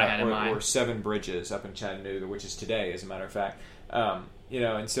that's one I had in mind. Or Seven Bridges up in Chattanooga, which is today, as a matter of fact.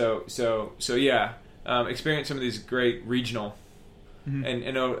 And so yeah, experience some of these great regional, and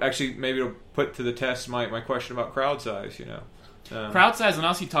maybe it'll put to the test my question about crowd size. Crowd size, and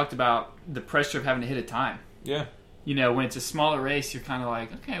also you talked about the pressure of having to hit a time. Yeah. When it's a smaller race, you're kind of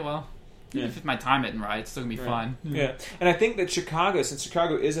like, okay, well, even if my time isn't right, it's still gonna be fun. Yeah, and I think that since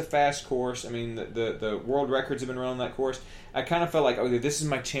Chicago is a fast course, I mean the world records have been run on that course. I kind of felt like, okay, this is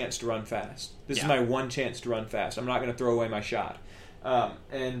my chance to run fast. This is my one chance to run fast. I'm not going to throw away my shot,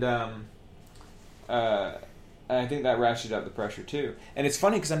 and I think that ratcheted up the pressure too. And it's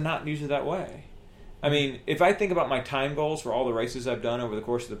funny because I'm not usually that way. I mean, if I think about my time goals for all the races I've done over the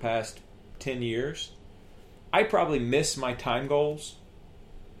course of the past 10 years, I probably miss my time goals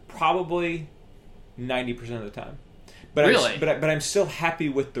probably 90% of the time. But really? But I'm still happy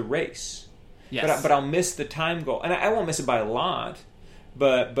with the race. Yes. But I'll miss the time goal. And I won't miss it by a lot,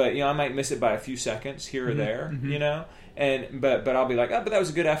 but I might miss it by a few seconds here or there, And but I'll be like, but that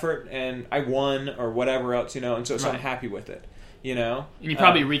was a good effort and I won or whatever else, and so I'm happy with it. And you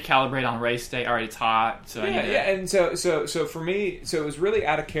probably recalibrate on race day. All right, it's hot, so and so for me, so it was really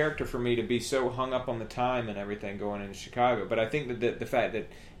out of character for me to be so hung up on the time and everything going into Chicago. But I think that the fact that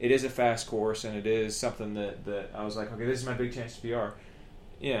it is a fast course and it is something that I was like, okay, this is my big chance to PR.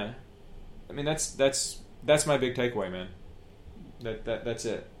 Yeah, I mean that's my big takeaway, man. That's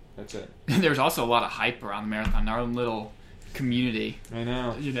it. That's it. There's also a lot of hype around the marathon. Our own little community. I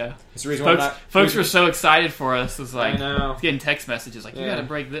know. It's the reason folks were so excited for us. It's like, getting text messages like, you got to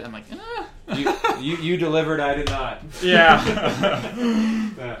break this. I'm like, You delivered, I did not. Yeah.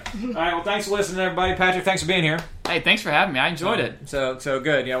 All right, well, thanks for listening, everybody. Patrick, thanks for being here. Hey, thanks for having me. I enjoyed it. So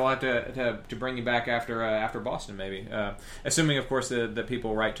good. Yeah, we'll have to bring you back after Boston, maybe. Assuming, of course, that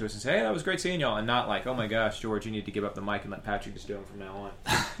people write to us and say, hey, that was great seeing y'all, and not like, oh my gosh, George, you need to give up the mic and let Patrick just do them from now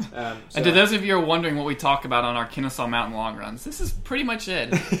on. And to those of you who are wondering what we talk about on our Kennesaw Mountain long runs, this is pretty much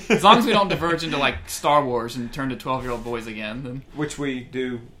it. As long as we don't diverge into like Star Wars and turn to 12-year-old boys again, then which we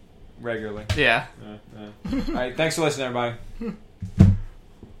do regularly. Yeah. All right, thanks for listening, everybody.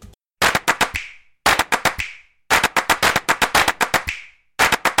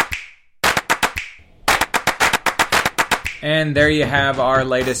 And there you have our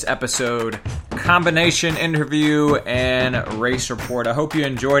latest episode. Combination interview and race report. I hope you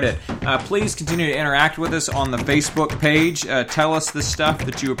enjoyed it. Please continue to interact with us on the Facebook page. Tell us the stuff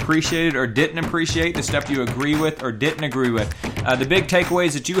that you appreciated or didn't appreciate, the stuff you agree with or didn't agree with. The big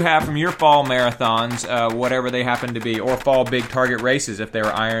takeaways that you have from your fall marathons, whatever they happen to be, or fall big target races, if they were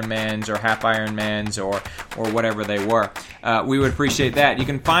Ironmans or half Ironmans or whatever they were. We would appreciate that. You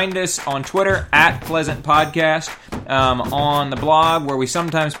can find us on Twitter at Pleasant Podcast, on the blog where we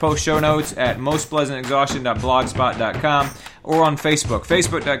sometimes post show notes at mostpleasantexhaustion.blogspot.com, or on Facebook,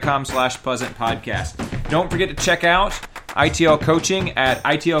 facebook.com/pleasantpodcast. Don't forget to check out ITL Coaching at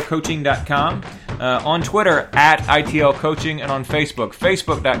itlcoaching.com, on Twitter at ITL Coaching, and on Facebook,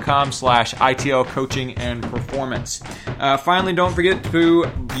 facebook.com/ITL Coaching and Performance. Finally, don't forget to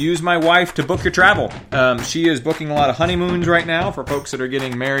use my wife to book your travel. She is booking a lot of honeymoons right now for folks that are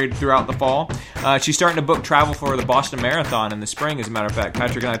getting married throughout the fall. She's starting to book travel for the Boston Marathon in the spring, as a matter of fact.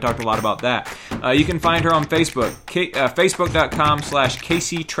 Patrick and I talked a lot about that. You can find her on Facebook,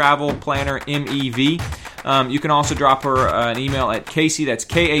 facebook.com/Casey Travel Planner MEV. You can also drop her an email at Casey, that's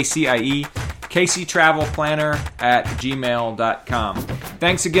KACIE, CaseyTravelPlanner@gmail.com.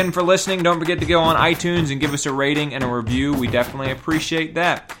 Thanks again for listening. Don't forget to go on iTunes and give us a rating and a review. We definitely appreciate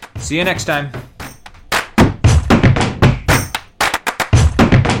that. See you next time.